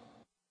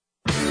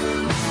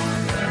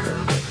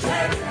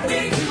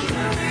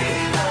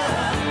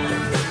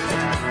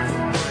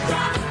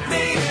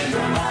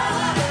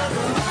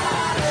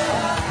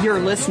 You're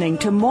listening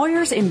to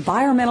Moyer's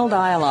Environmental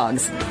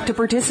Dialogues. To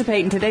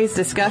participate in today's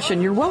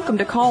discussion, you're welcome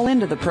to call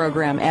into the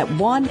program at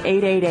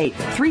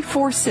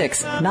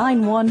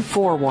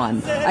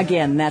 1-888-346-9141.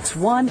 Again, that's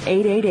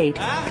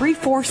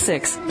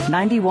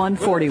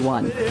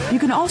 1-888-346-9141. You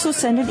can also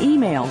send an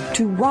email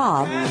to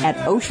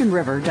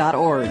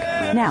rob@oceanriver.org.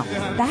 Now,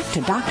 back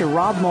to Dr.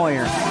 Rob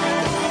Moyer.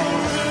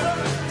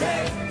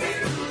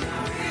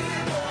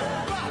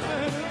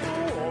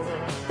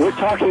 We're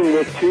talking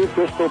with two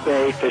Bristol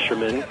Bay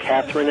fishermen,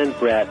 Catherine and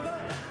Brett,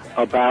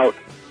 about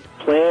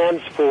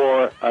plans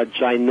for a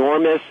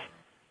ginormous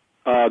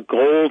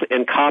gold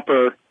and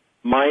copper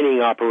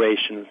mining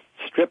operation,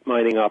 strip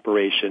mining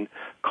operation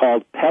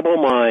called Pebble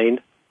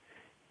Mine,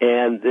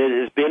 and it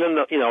has been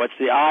it's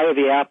the eye of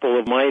the apple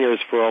of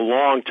miners for a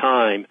long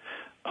time,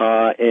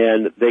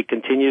 and they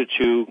continue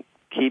to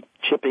keep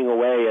chipping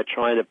away at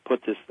trying to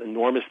put this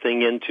enormous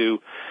thing into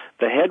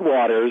the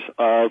headwaters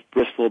of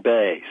Bristol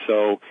Bay.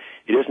 So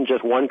it isn't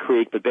just one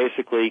creek, but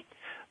basically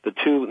the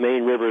two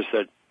main rivers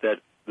that the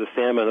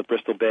salmon of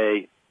Bristol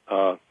Bay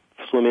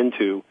swim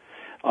into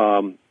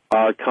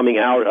are coming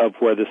out of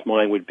where this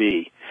mine would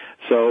be.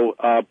 So,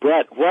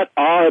 Brett, what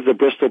are the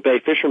Bristol Bay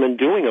fishermen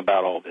doing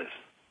about all this?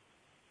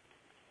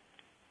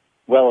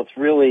 Well, it's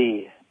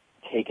really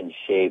taken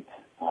shape,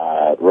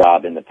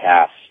 Rob, in the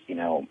past.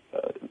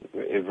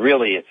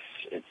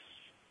 It's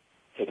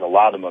taken a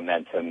lot of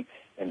momentum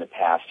in the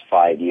past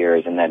 5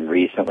 years, and then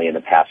recently in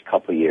the past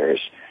couple of years.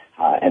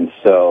 And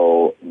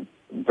so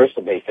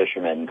Bristol Bay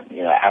fishermen,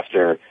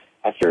 after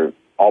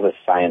all the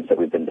science that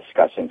we've been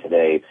discussing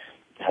today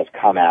has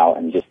come out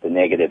and just the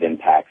negative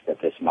impacts that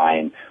this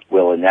mine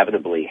will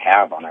inevitably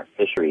have on our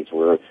fisheries,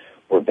 we're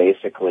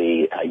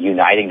basically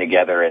uniting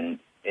together in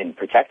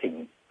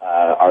protecting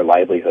our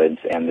livelihoods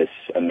and this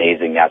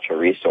amazing natural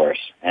resource.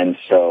 And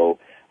so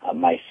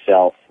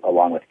myself,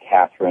 along with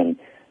Catherine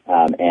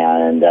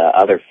and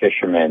other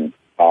fishermen,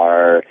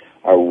 are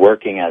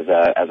working as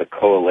a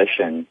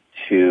coalition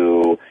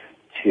to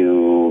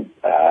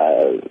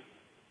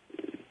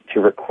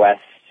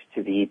request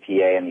to the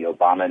EPA and the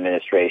Obama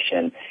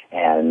administration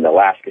and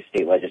Alaska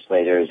state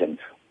legislators and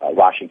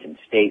Washington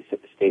state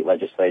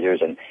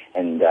legislators and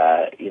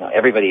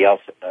everybody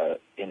else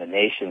in the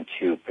nation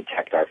to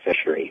protect our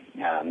fishery.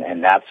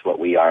 And that's what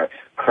we are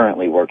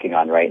currently working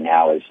on right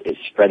now is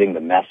spreading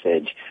the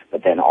message,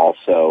 but then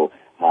also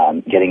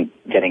getting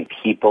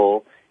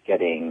people,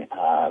 getting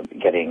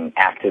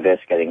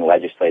activists, getting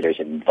legislators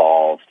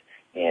involved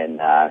in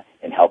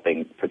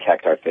helping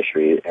protect our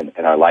fishery and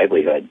our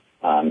livelihood.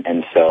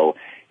 And so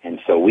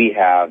we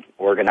have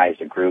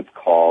organized a group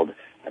called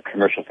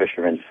Commercial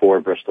Fishermen for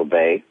Bristol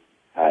Bay.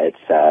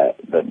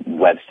 The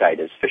website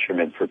is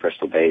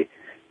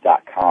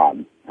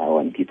fishermenforbristolbay.com,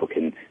 and people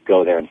can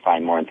go there and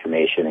find more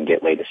information and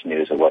get latest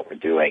news of what we're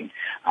doing.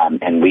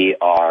 And we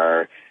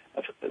are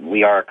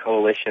a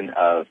coalition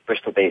of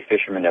Bristol Bay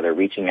fishermen that are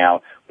reaching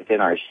out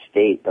within our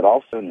state, but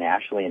also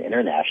nationally and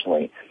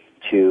internationally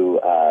to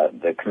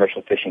the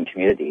commercial fishing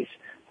communities,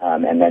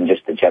 and then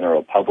just the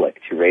general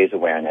public to raise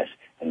awareness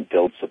and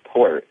build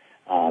support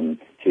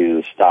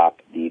to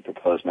stop the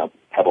proposed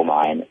Pebble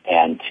Mine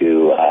and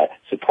to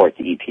support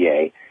the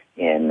EPA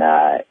in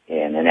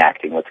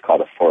enacting what's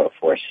called a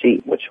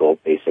 404C, which will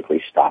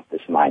basically stop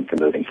this mine from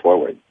moving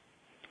forward.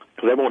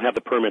 So they won't have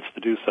the permits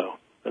to do so.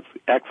 That's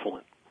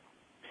excellent.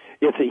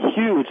 It's a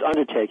huge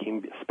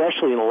undertaking,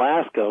 especially in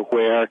Alaska,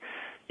 where,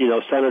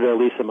 Senator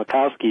Lisa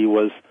Murkowski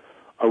was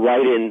a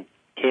write-in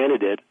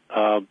candidate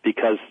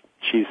because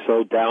she's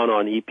so down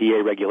on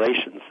EPA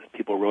regulations.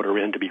 People wrote her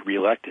in to be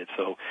reelected.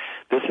 So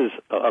this is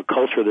a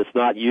culture that's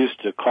not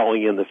used to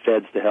calling in the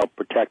feds to help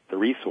protect the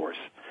resource.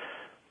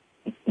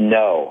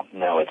 No,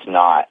 it's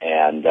not.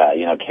 And,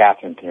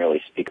 Catherine can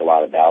really speak a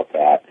lot about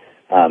that.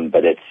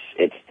 But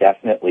it's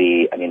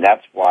definitely,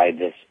 that's why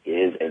this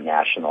is a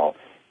national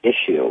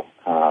issue.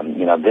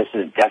 This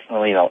is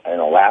definitely an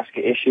Alaska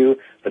issue,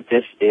 but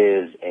this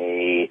is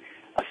a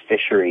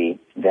fishery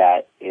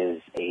that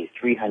is a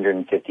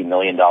 $350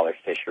 million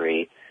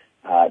fishery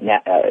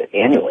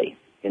annually,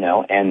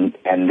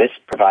 and this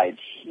provides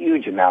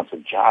huge amounts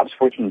of jobs,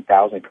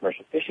 14,000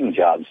 commercial fishing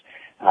jobs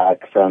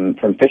from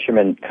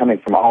fishermen coming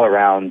from all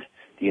around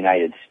the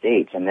United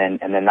States. And then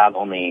not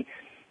only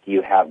do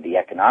you have the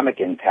economic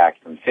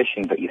impact from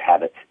fishing, but you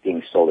have it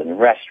being sold in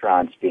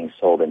restaurants, being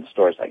sold in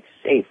stores like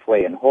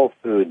Safeway and Whole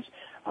Foods,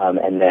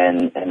 and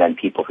then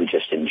people who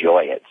just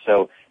enjoy it.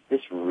 So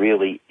this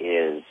really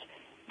is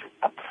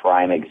a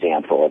prime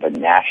example of a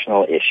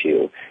national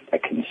issue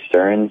that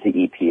concerns the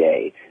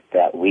EPA,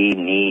 that we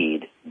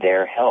need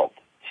their help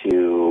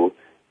to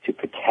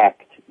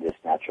protect this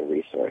natural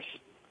resource.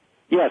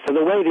 Yes, and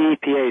the way the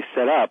EPA is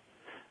set up,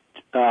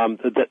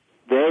 that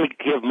they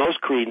give most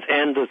credence,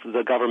 and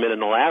the government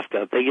in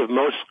Alaska, they give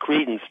most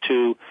credence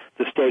to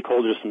the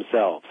stakeholders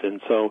themselves.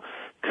 And so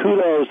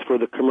kudos for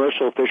the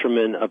commercial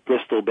fishermen of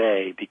Bristol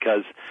Bay,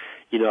 because,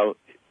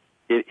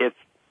 if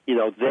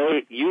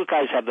you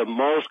guys have the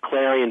most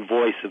clarion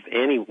voice of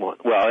anyone,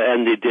 well,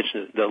 and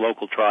the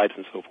local tribes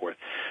and so forth.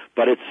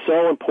 But it's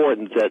so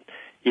important that,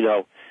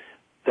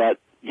 that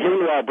here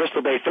you are,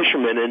 Bristol Bay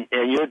fishermen,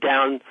 and you're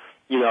down,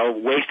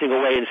 wasting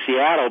away in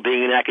Seattle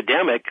being an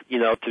academic,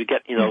 to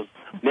get,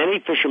 many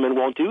fishermen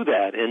won't do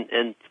that.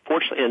 And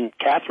fortunately, and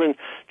Catherine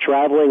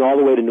traveling all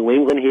the way to New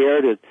England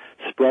here to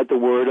spread the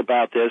word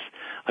about this.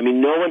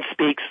 No one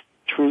speaks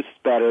truth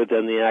better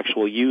than the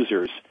actual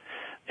users.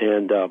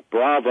 And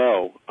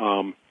bravo.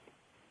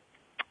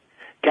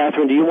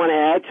 Catherine, do you want to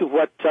add to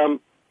what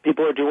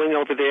people are doing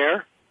over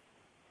there?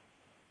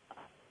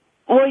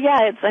 Well,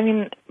 yeah,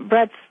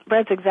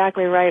 Brett's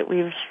exactly right.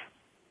 We've,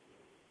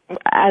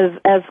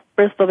 as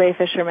Bristol Bay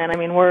fishermen,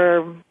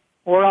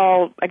 we're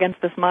all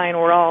against this mine.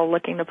 We're all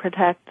looking to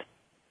protect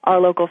our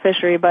local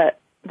fishery, but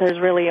there's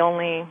really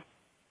only,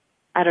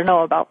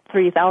 about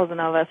 3,000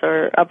 of us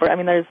or upper.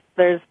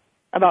 There's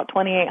about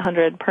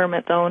 2,800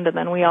 permits owned, and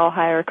then we all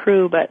hire a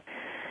crew, but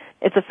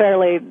it's a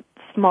fairly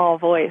small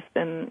voice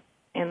in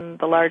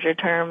the larger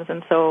terms,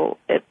 and so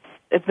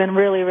it's been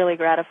really, really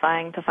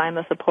gratifying to find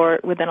the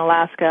support within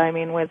Alaska.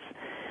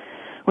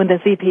 When the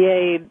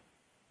EPA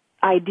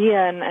idea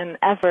and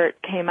effort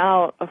came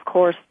out, of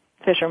course,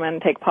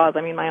 fishermen take pause.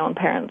 My own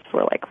parents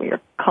were like,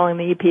 "You're calling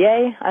the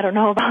EPA? I don't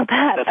know about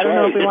that. That's I don't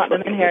know if we right. want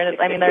them in here."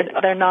 And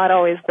they're not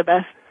always the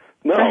best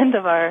friend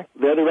of our.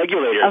 They're the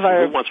regulators.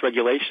 Who wants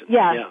regulation?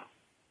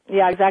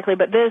 Yeah, exactly.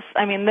 But this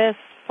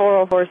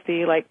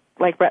 404C,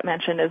 like Brett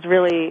mentioned, is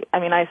really,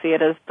 I see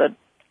it as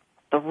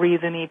the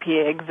reason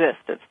EPA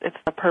exists. It's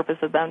the purpose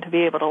of them to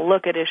be able to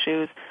look at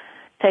issues,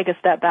 take a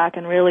step back,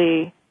 and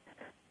really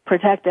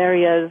protect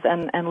areas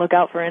and look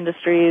out for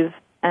industries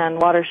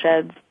and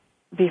watersheds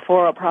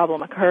before a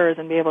problem occurs,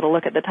 and be able to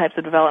look at the types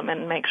of development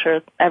and make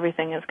sure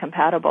everything is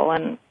compatible.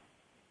 And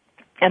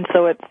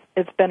so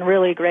it's been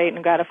really great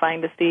and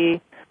gratifying to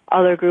see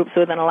other groups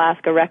within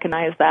Alaska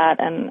recognize that,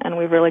 and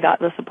we've really got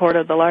the support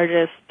of the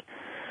largest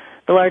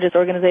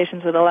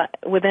organizations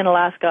within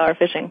Alaska are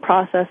fishing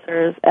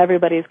processors.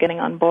 Everybody's getting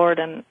on board,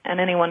 and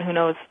anyone who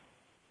knows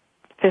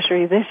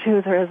fisheries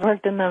issues or has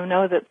worked in them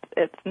knows that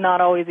it's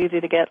not always easy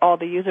to get all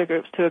the user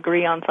groups to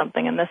agree on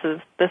something, and this is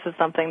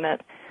something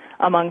that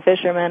among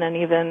fishermen and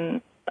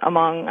even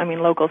among,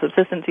 local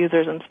subsistence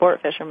users and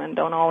sport fishermen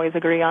don't always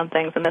agree on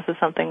things, and this is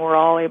something we're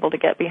all able to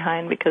get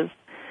behind because,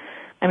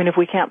 if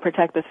we can't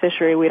protect this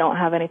fishery, we don't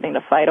have anything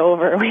to fight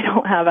over. We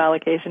don't have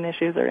allocation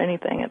issues or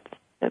anything.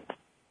 It's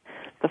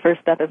the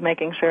first step is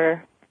making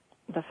sure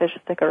the fish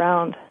stick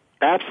around.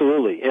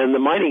 Absolutely. And the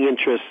mining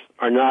interests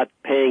are not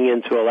paying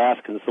into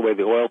Alaskans the way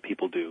the oil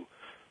people do.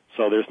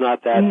 So there's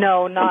not that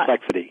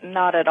complexity.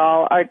 Not at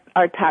all.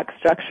 Our tax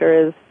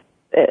structure is,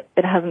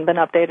 it hasn't been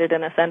updated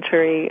in a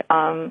century.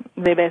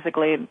 They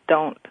basically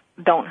don't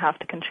have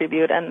to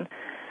contribute. And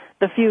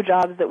the few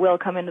jobs that will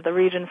come into the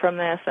region from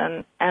this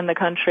and the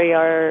country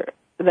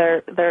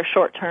they're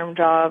short-term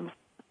jobs.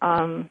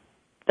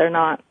 They're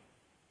not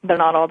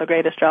all the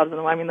greatest jobs.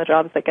 The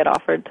jobs that get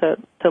offered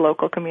to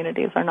local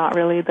communities are not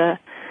really the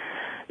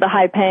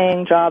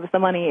high-paying jobs. The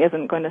money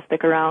isn't going to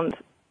stick around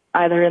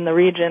either in the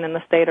region, in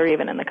the state, or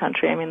even in the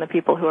country. The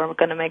people who are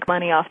going to make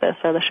money off this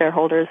are the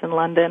shareholders in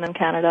London and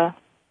Canada.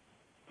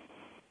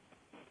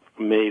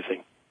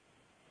 Amazing.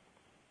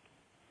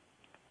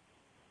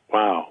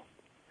 Wow.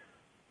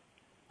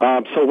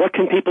 So what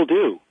can people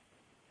do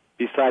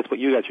besides what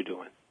you guys are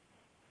doing?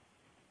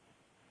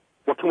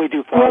 What can we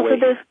do far away?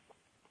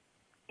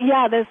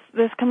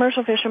 This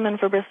commercial fishermen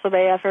for Bristol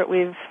Bay effort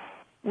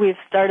we've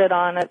started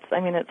on.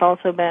 It's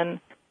also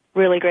been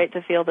really great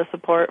to feel the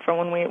support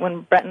from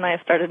when Brett and I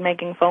started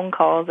making phone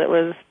calls.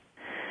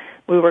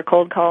 We were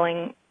cold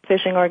calling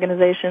fishing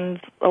organizations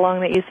along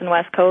the east and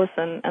west coast,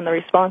 and the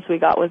response we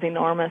got was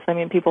enormous.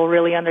 People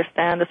really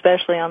understand,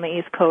 especially on the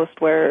east coast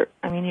where,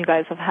 you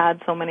guys have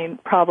had so many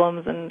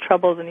problems and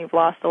troubles and you've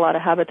lost a lot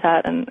of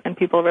habitat, and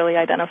people really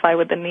identify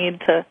with the need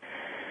to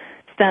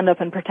stand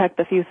up and protect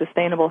the few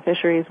sustainable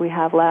fisheries we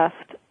have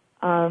left.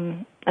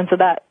 And so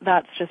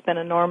that's just been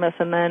enormous.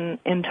 And then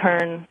in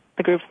turn,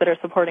 the groups that are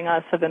supporting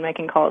us have been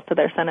making calls to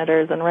their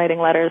senators and writing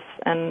letters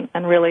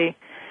and really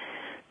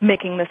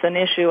making this an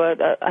issue,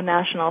 a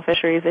national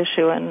fisheries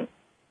issue, and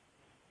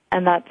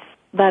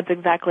that's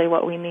exactly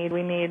what we need.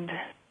 We need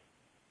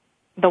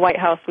the White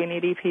House, we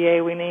need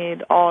EPA, we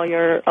need all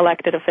your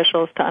elected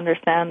officials to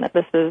understand that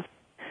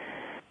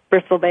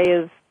Bristol Bay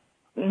is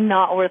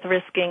not worth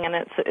risking, and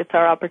it's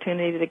our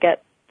opportunity to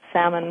get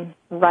salmon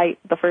right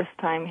the first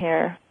time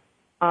here.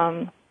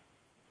 And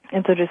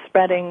so just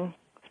spreading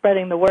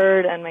the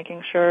word and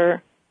making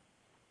sure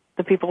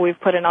the people we've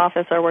put in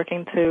office are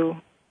working to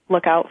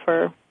look out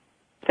for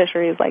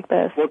fisheries like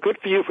this. Well, good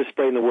for you for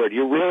spreading the word.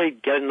 You're really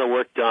getting the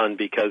work done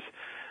because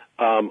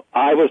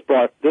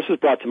this was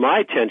brought to my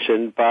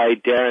attention by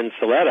Darren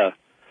Saletta,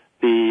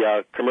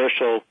 the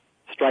commercial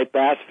striped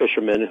bass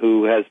fisherman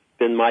who has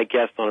been my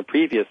guest on a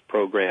previous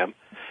program.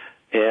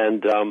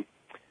 And Darren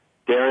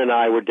and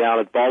I were down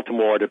at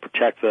Baltimore to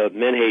protect the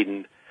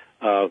Menhaden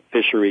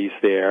fisheries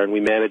there, and we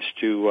managed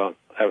to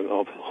have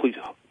a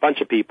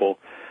bunch of people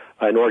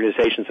and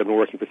organizations have been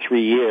working for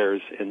 3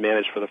 years and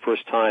managed for the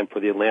first time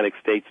for the Atlantic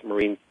States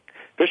Marine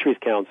Fisheries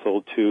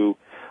Council to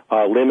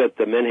limit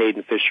the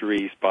Menhaden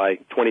fisheries by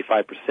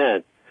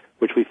 25%,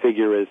 which we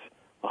figure is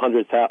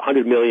 100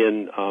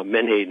 million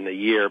Menhaden a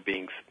year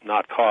being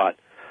not caught.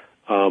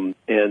 And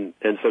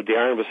so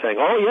Darren was saying,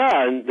 oh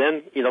yeah, and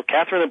then,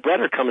 Catherine and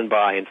Brett are coming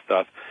by and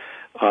stuff.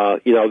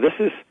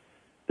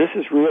 This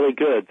is really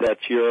good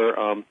that you're,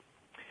 and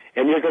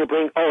you're going to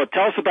bring,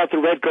 tell us about the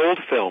Red Gold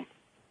film.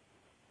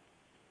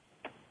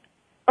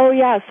 Oh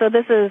yeah, so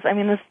this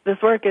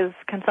work can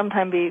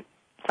sometimes be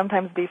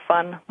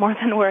fun more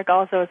than work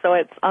also. So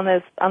it's on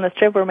this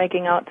trip we're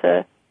making out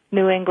to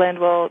New England.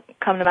 We'll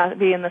come to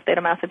be in the state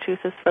of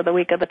Massachusetts for the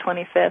week of the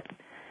 25th.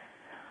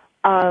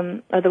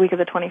 Or the week of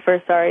the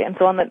 21st, sorry. And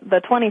so on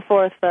the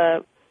 24th,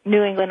 the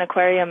New England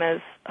Aquarium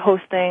is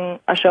hosting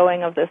a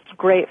showing of this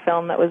great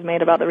film that was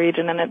made about the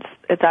region, and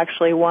it's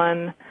actually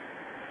won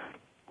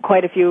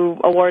quite a few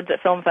awards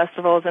at film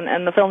festivals,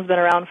 and the film's been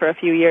around for a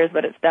few years,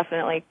 but it's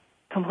definitely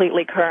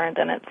completely current,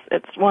 and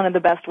it's one of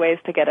the best ways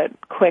to get a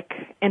quick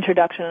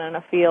introduction and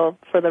a feel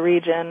for the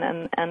region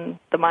and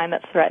the mine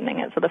that's threatening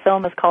it. So the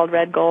film is called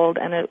Red Gold,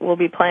 and it will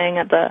be playing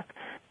at the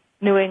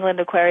New England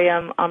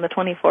Aquarium on the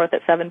 24th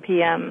at 7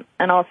 p.m.,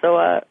 and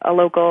also a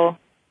local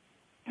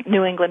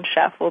New England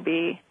chef will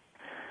be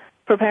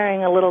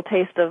preparing a little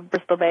taste of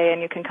Bristol Bay,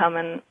 and you can come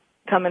and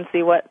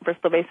see what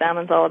Bristol Bay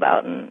salmon's all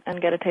about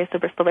and get a taste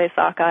of Bristol Bay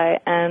sockeye.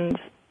 And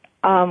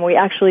we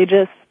actually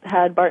just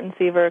had Barton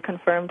Seaver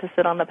confirmed to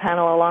sit on the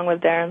panel along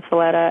with Darren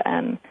Saletta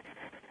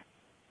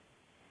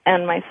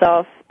and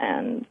myself.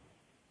 And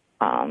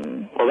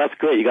well, that's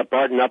great. You got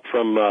Barton up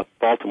from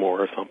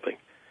Baltimore or something.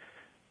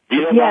 Do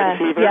you know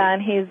Barton Seaver? Yeah,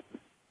 and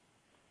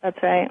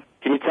that's right.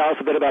 Can you tell us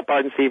a bit about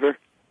Barton Seaver?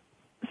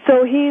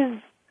 So he's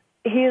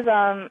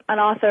an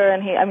author,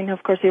 and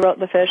of course he wrote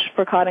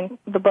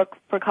the book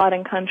For Cod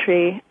and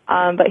Country,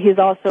 but he's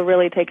also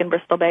really taken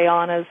Bristol Bay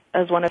on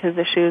as one of his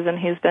issues, and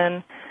he's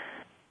been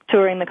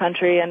touring the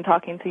country and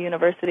talking to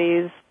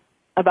universities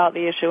about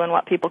the issue and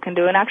what people can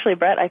do. And actually,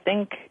 Brett, I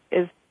think,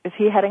 is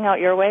he heading out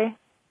your way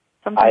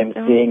sometime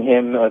soon? I'm seeing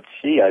him,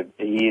 he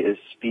is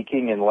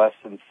speaking in less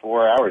than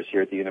 4 hours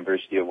here at the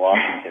University of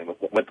Washington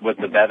with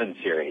the Bevan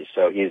series.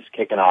 So he's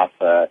kicking off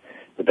the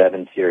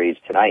Bevan series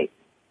tonight.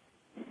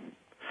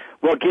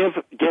 Well, give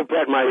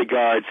Brett my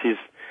regards. He's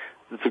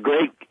a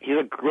great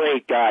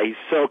guy. He's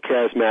so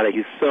charismatic.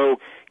 He so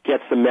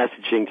gets the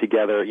messaging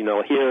together.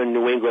 Here in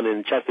New England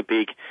and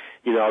Chesapeake,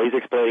 he's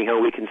explaining how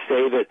we can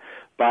save it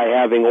by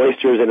having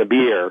oysters and a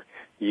beer.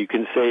 You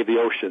can save the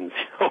oceans.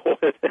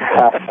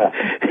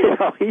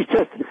 He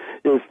just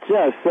is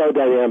just so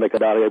dynamic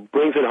about it. It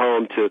brings it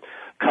home to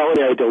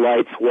culinary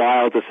delights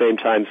while at the same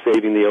time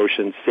saving the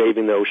ocean,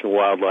 saving the ocean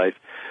wildlife.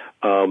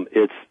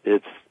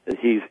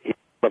 He's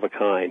of a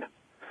kind.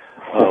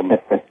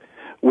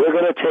 We're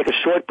going to take a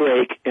short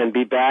break and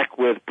be back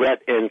with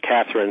Brett and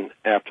Catherine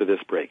after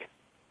this break.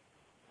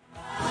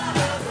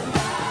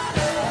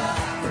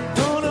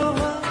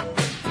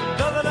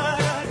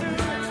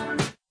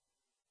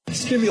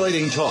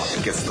 Stimulating talk.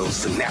 It gets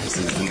those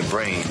synapses in the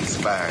brain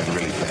firing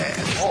really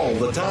fast. All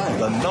the time.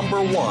 The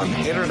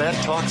 #1 Internet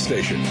talk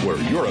station where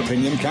your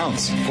opinion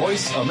counts.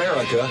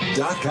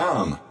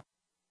 VoiceAmerica.com.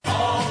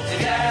 All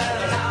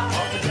together now.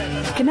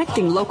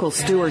 Connecting local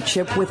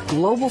stewardship with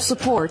global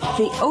support,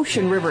 the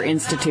Ocean River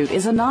Institute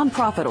is a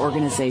nonprofit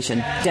organization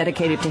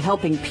dedicated to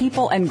helping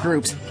people and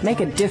groups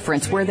make a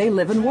difference where they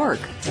live and work.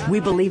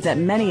 We believe that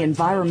many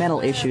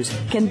environmental issues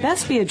can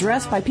best be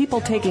addressed by people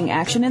taking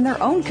action in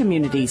their own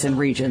communities and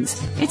regions.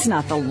 It's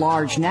not the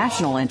large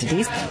national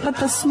entities, but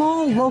the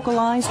small,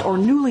 localized, or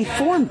newly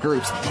formed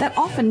groups that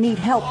often need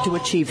help to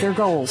achieve their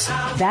goals.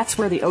 That's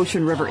where the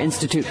Ocean River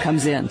Institute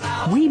comes in.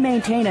 We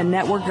maintain a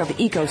network of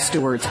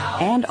eco-stewards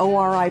and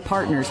ORI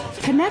partners,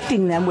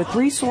 connecting them with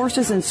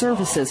resources and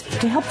services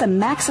to help them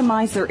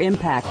maximize their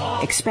impact,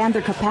 expand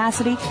their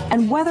capacity,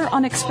 and weather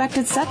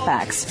unexpected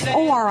setbacks.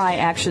 ORI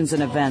actions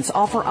and events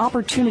offer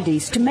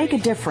opportunities to make a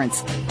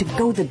difference, to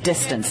go the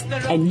distance,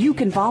 and you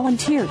can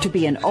volunteer to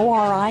be an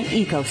ORI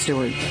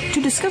eco-steward.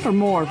 To discover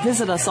more,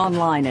 visit us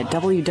online at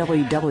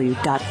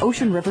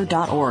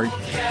www.oceanriver.org.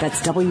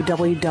 That's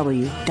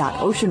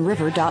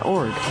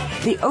www.oceanriver.org.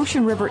 The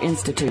Ocean River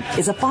Institute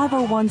is a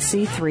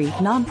 501c3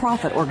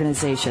 nonprofit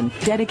organization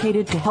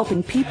dedicated to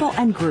helping people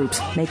and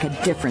groups make a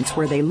difference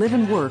where they live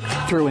and work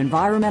through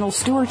environmental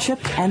stewardship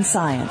and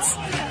science.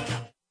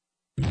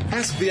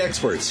 Ask the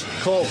experts.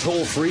 Call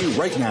toll-free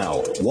right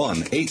now,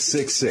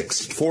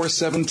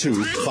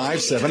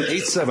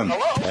 1-866-472-5787.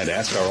 And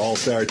ask our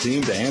All-Star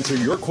team to answer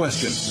your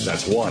question.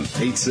 That's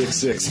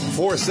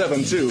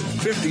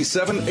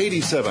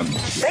 1-866-472-5787.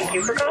 Thank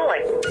you for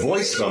calling.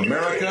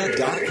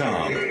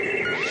 VoiceAmerica.com.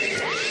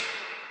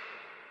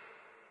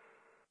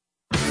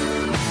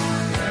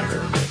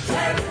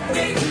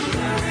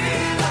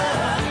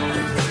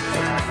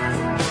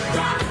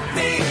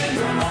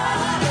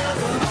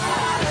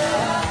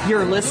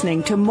 You're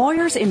listening to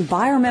Moyer's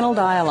Environmental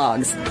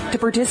Dialogues. To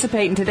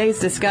participate in today's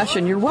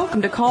discussion, you're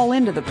welcome to call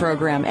into the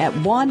program at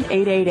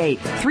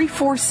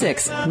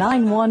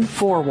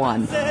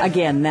 1-888-346-9141.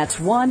 Again, that's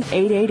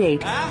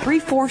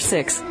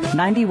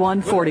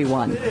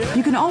 1-888-346-9141.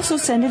 You can also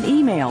send an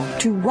email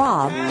to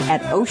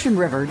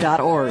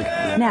rob@oceanriver.org.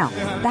 Now,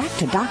 back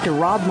to Dr.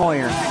 Rob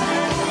Moyer.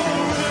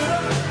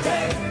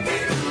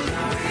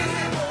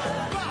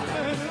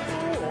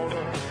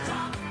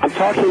 I'm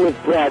talking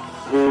with Brett,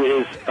 who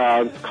is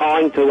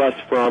calling to us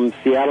from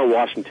Seattle,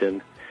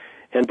 Washington.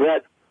 And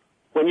Brett,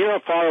 when you're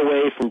far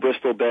away from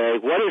Bristol Bay,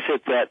 what is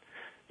it that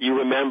you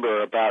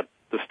remember about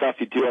the stuff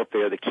you do up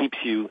there that keeps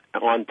you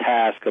on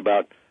task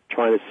about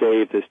trying to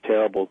save this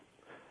terrible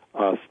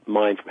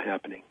mine from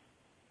happening?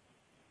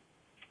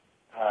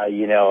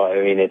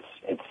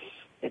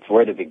 It's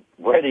where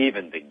to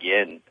even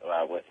begin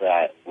with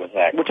that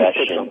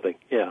question. Something,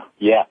 yeah.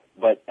 Yeah,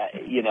 but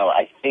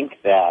I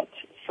think that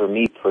for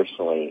me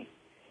personally,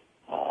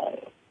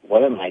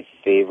 one of my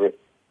favorite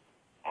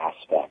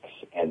aspects,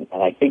 and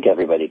I think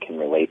everybody can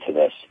relate to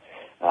this,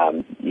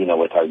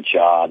 with our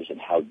jobs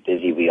and how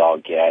busy we all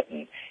get,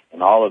 and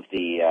all of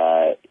the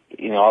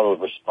all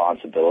the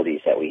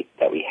responsibilities that we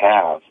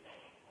have.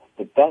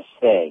 The best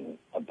thing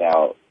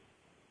about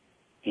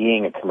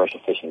being a commercial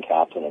fishing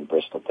captain in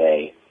Bristol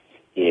Bay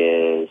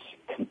is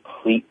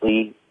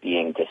completely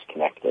being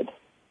disconnected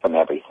from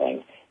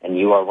everything, and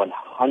you are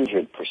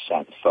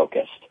 100%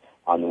 focused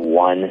on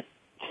one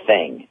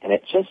thing. And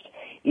it just,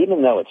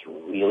 even though it's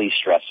really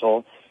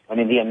stressful, I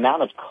mean, the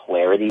amount of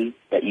clarity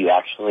that you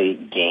actually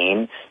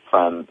gain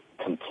from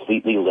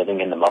completely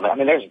living in the moment. I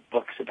mean, there's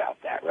books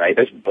about that, right?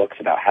 There's books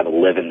about how to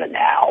live in the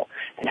now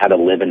and how to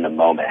live in the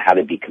moment, how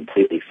to be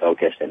completely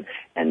focused and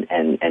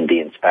be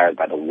inspired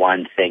by the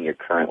one thing you're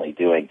currently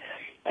doing.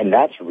 And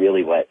that's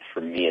really what,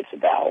 for me, it's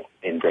about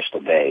in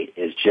Bristol Bay,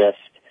 is just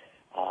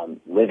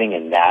living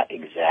in that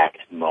exact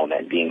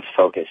moment, being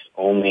focused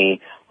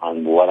only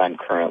on what I'm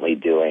currently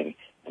doing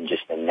and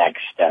just the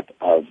next step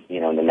of,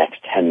 the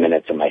next 10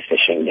 minutes of my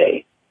fishing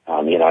day.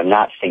 I'm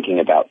not thinking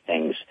about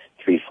things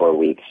 3-4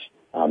 weeks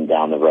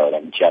down the road.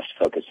 I'm just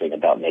focusing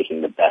about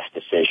making the best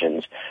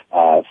decisions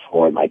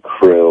for my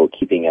crew,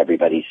 keeping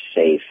everybody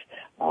safe,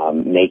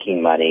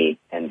 making money,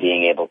 and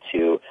being able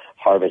to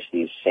harvest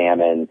these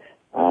salmon,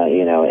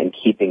 and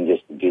keeping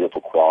just the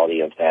beautiful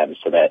quality of them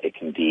so that it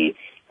can be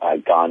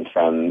gone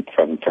from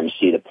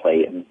sea to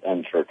plate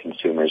and for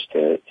consumers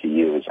to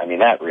use. I mean,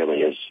 that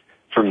really is,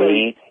 for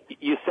me.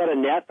 You set a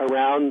net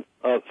around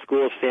a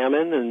school of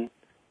salmon and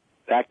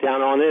back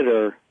down on it,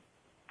 or?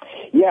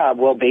 Yeah,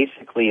 well,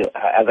 basically,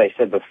 as I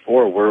said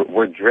before,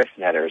 we're drift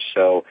netters,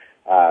 so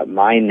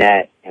my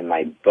net and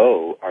my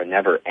boat are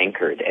never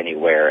anchored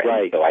anywhere.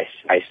 Right. And so I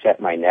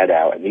set my net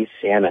out, and these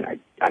salmon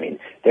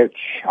they're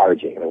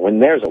charging. I mean, when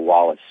there's a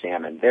wall of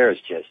salmon,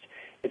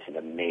 it's an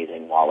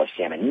amazing wall of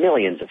salmon,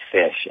 millions of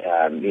fish,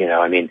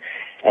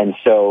 and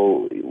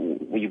so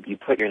you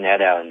put your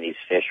net out and these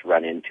fish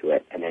run into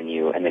it, and then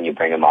you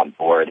bring them on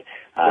board,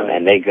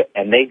 and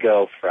they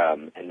go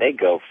from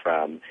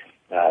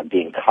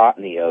being caught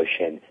in the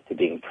ocean to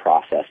being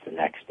processed the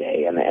next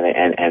day,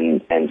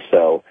 and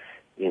so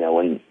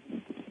when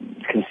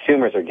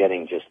consumers are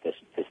getting just this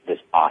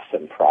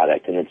awesome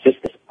product, and it's just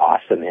this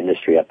awesome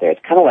industry up there. It's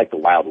kind of like the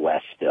Wild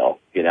West still,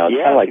 It's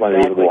kind of like one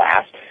of these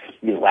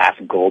these last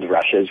gold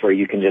rushes where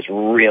you can just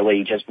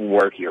really just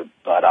work your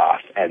butt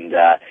off and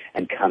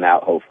come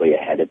out hopefully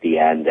ahead at the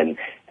end. And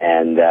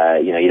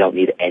you don't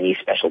need any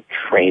special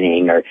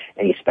training or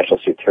any special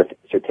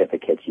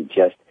certificates. You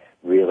just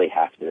really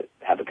have to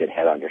have a good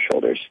head on your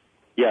shoulders.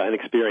 Yeah, and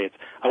experience.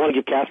 I want to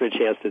give Catherine a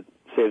chance to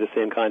say the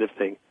same kind of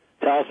thing.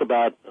 Tell us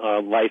about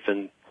life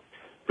in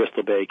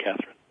Bristol Bay,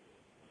 Catherine.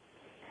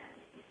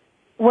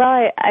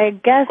 Well, I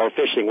guess... Or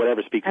fishing,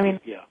 whatever speaks to you.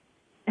 Yeah.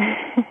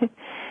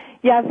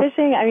 Yeah,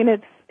 fishing, I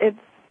mean,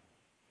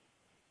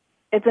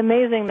 it's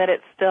amazing that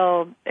it's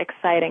still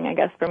exciting, I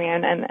guess, for me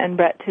and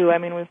Brett, too. I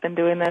mean, we've been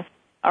doing this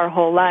our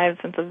whole lives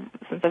since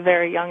a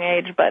very young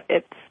age, but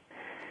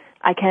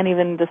I can't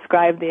even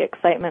describe the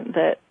excitement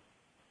that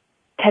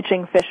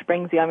catching fish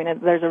brings you. I mean,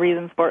 there's a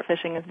reason sport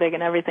fishing is big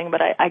and everything,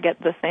 but I get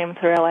the same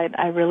thrill.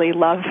 I really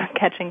love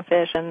catching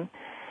fish and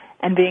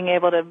being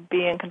able to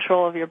be in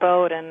control of your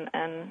boat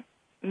and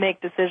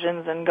make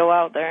decisions and go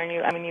out there.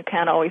 And you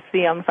can't always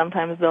see them.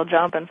 Sometimes they'll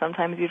jump, and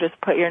sometimes you just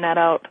put your net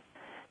out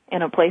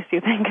in a place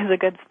you think is a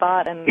good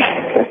spot, and you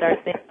start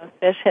seeing those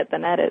fish hit the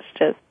net.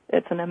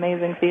 It's an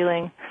amazing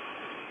feeling.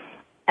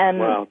 And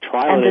wow,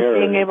 trial and just error.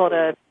 being able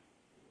to,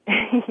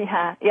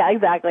 yeah,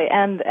 exactly.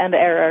 And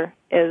error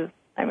is,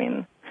 I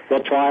mean,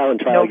 well, trial and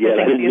trial again.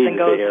 No fishing season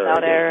goes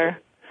without error.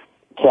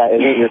 Yeah,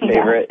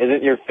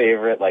 isn't your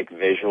favorite like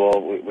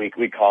visual?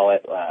 We call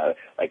it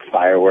like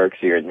fireworks.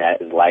 Your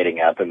net is lighting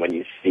up, and when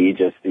you see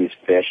just these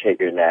fish hit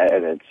your net,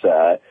 and it's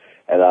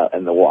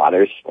and the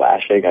water's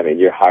splashing. I mean,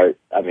 your heart.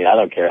 I mean, I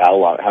don't care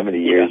how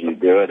many years you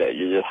do it.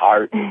 Your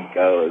heart just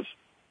goes.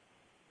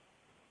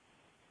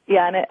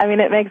 Yeah,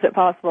 and it makes it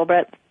possible.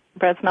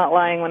 Brett's not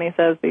lying when he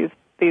says these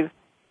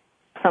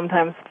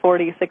sometimes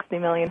 40, 60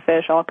 million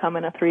fish all come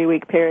in a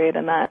 3-week period,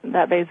 and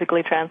that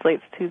basically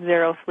translates to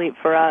 0 sleep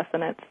for us.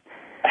 And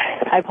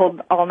I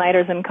pulled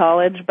all-nighters in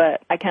college,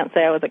 but I can't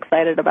say I was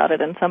excited about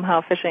it. And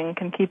somehow fishing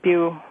can keep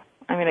you,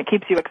 I mean, it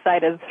keeps you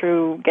excited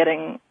through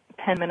getting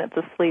 10 minutes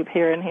of sleep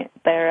here and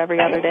there every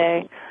other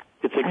day.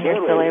 It's and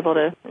you're still able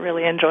to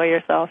really enjoy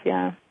yourself,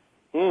 yeah.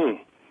 Okay,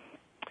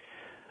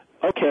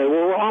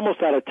 well, we're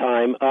almost out of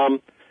time.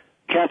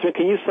 Catherine,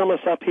 can you sum us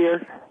up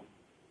here?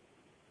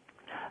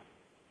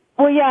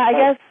 Well,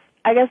 yeah,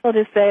 I guess I'll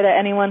just say to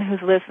anyone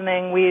who's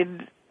listening,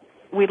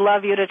 we'd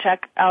love you to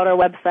check out our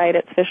website.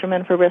 It's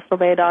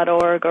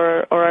fishermenforbristolbay.org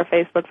or our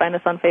Facebook. Find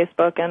us on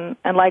Facebook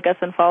and like us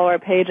and follow our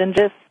page. And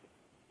just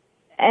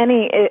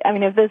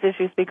if this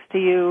issue speaks to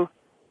you,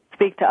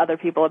 speak to other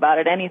people about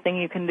it. Anything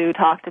you can do,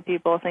 talk to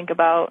people, think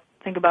about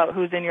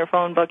who's in your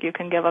phone book. You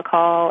can give a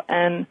call.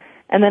 And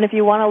then if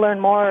you want to learn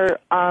more,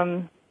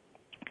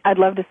 I'd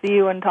love to see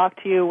you and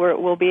talk to you.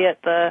 We'll be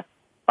at the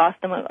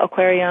Boston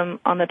Aquarium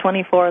on the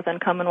 24th, and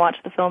come and watch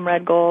the film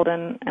Red Gold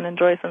and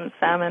enjoy some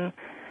salmon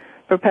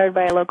prepared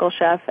by a local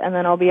chef. And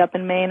then I'll be up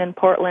in Maine and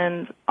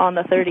Portland on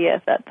the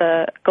 30th at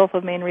the Gulf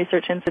of Maine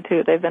Research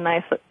Institute. They've been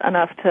nice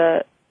enough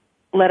to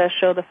let us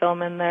show the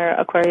film in their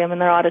aquarium, in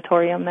their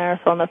auditorium there.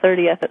 So on the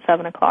 30th at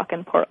 7 o'clock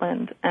in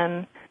Portland.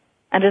 And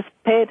just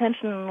pay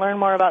attention and learn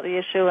more about the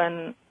issue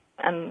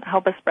and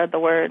help us spread the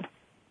word.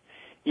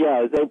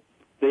 Yeah,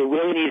 they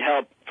really need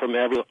help from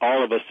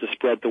all of us to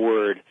spread the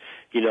word.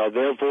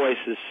 Their voice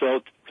is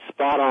so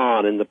spot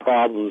on in the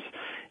problems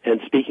and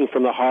speaking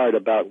from the heart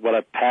about what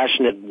a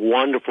passionate,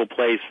 wonderful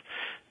place,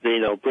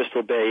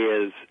 Bristol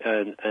Bay is,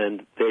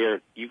 and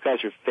you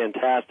guys are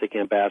fantastic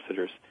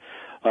ambassadors.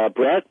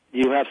 Brett, do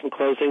you have some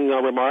closing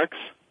remarks?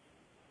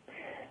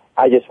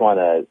 I just want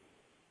to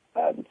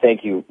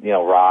thank you,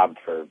 Rob,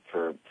 for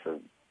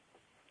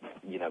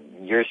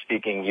you're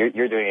speaking.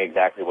 You're doing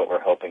exactly what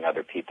we're hoping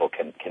other people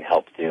can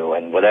help do,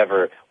 and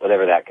whatever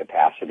that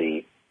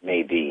capacity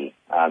may be,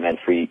 and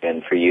for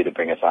you to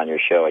bring us on your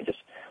show. I just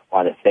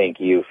want to thank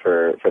you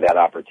for that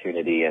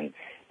opportunity,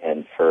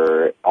 and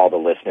for all the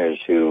listeners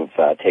who've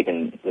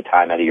taken the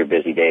time out of your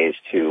busy days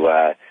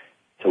to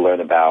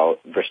learn about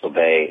Bristol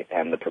Bay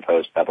and the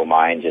proposed Pebble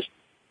Mine. Just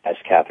as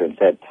Catherine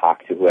said,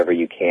 talk to whoever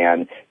you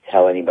can,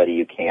 tell anybody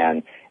you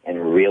can,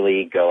 and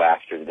really go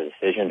after the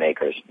decision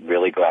makers.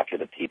 Really go after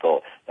the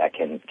people that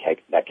can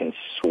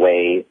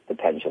sway the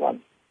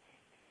pendulum.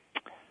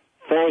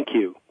 Thank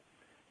you,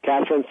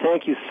 Catherine.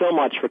 Thank you so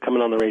much for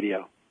coming on the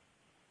radio.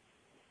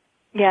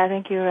 Yeah,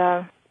 thank you,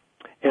 Rob.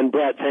 And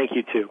Brett, thank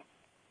you too.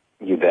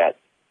 You bet.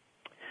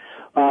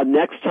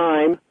 Next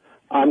time,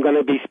 I'm going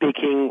to be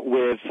speaking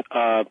with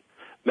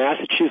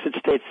Massachusetts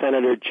State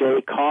Senator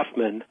Jay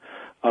Kaufman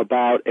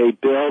about a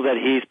bill that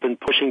he's been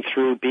pushing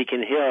through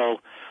Beacon Hill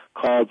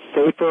called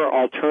Safer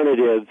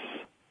Alternatives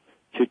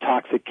to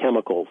Toxic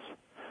Chemicals.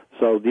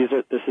 So this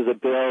is a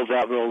bill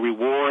that will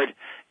reward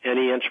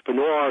any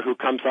entrepreneur who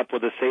comes up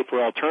with a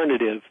safer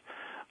alternative.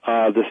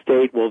 The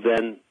state will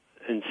then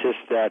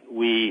insist that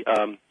we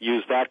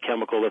use that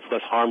chemical that's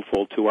less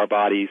harmful to our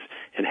bodies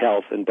and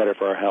health and better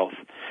for our health.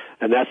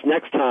 And that's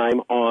next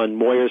time on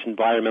Moyer's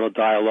Environmental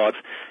Dialogues.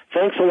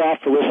 Thanks a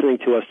lot for listening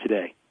to us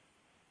today.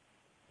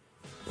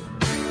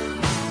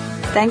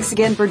 Thanks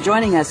again for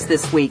joining us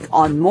this week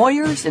on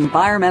Moyer's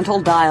Environmental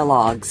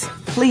Dialogues.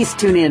 Please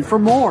tune in for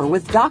more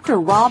with Dr.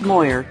 Rob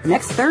Moyer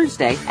next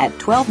Thursday at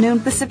 12 noon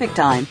Pacific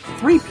Time,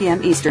 3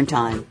 p.m. Eastern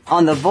Time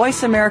on the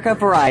Voice America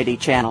Variety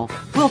Channel.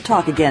 We'll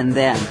talk again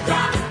then.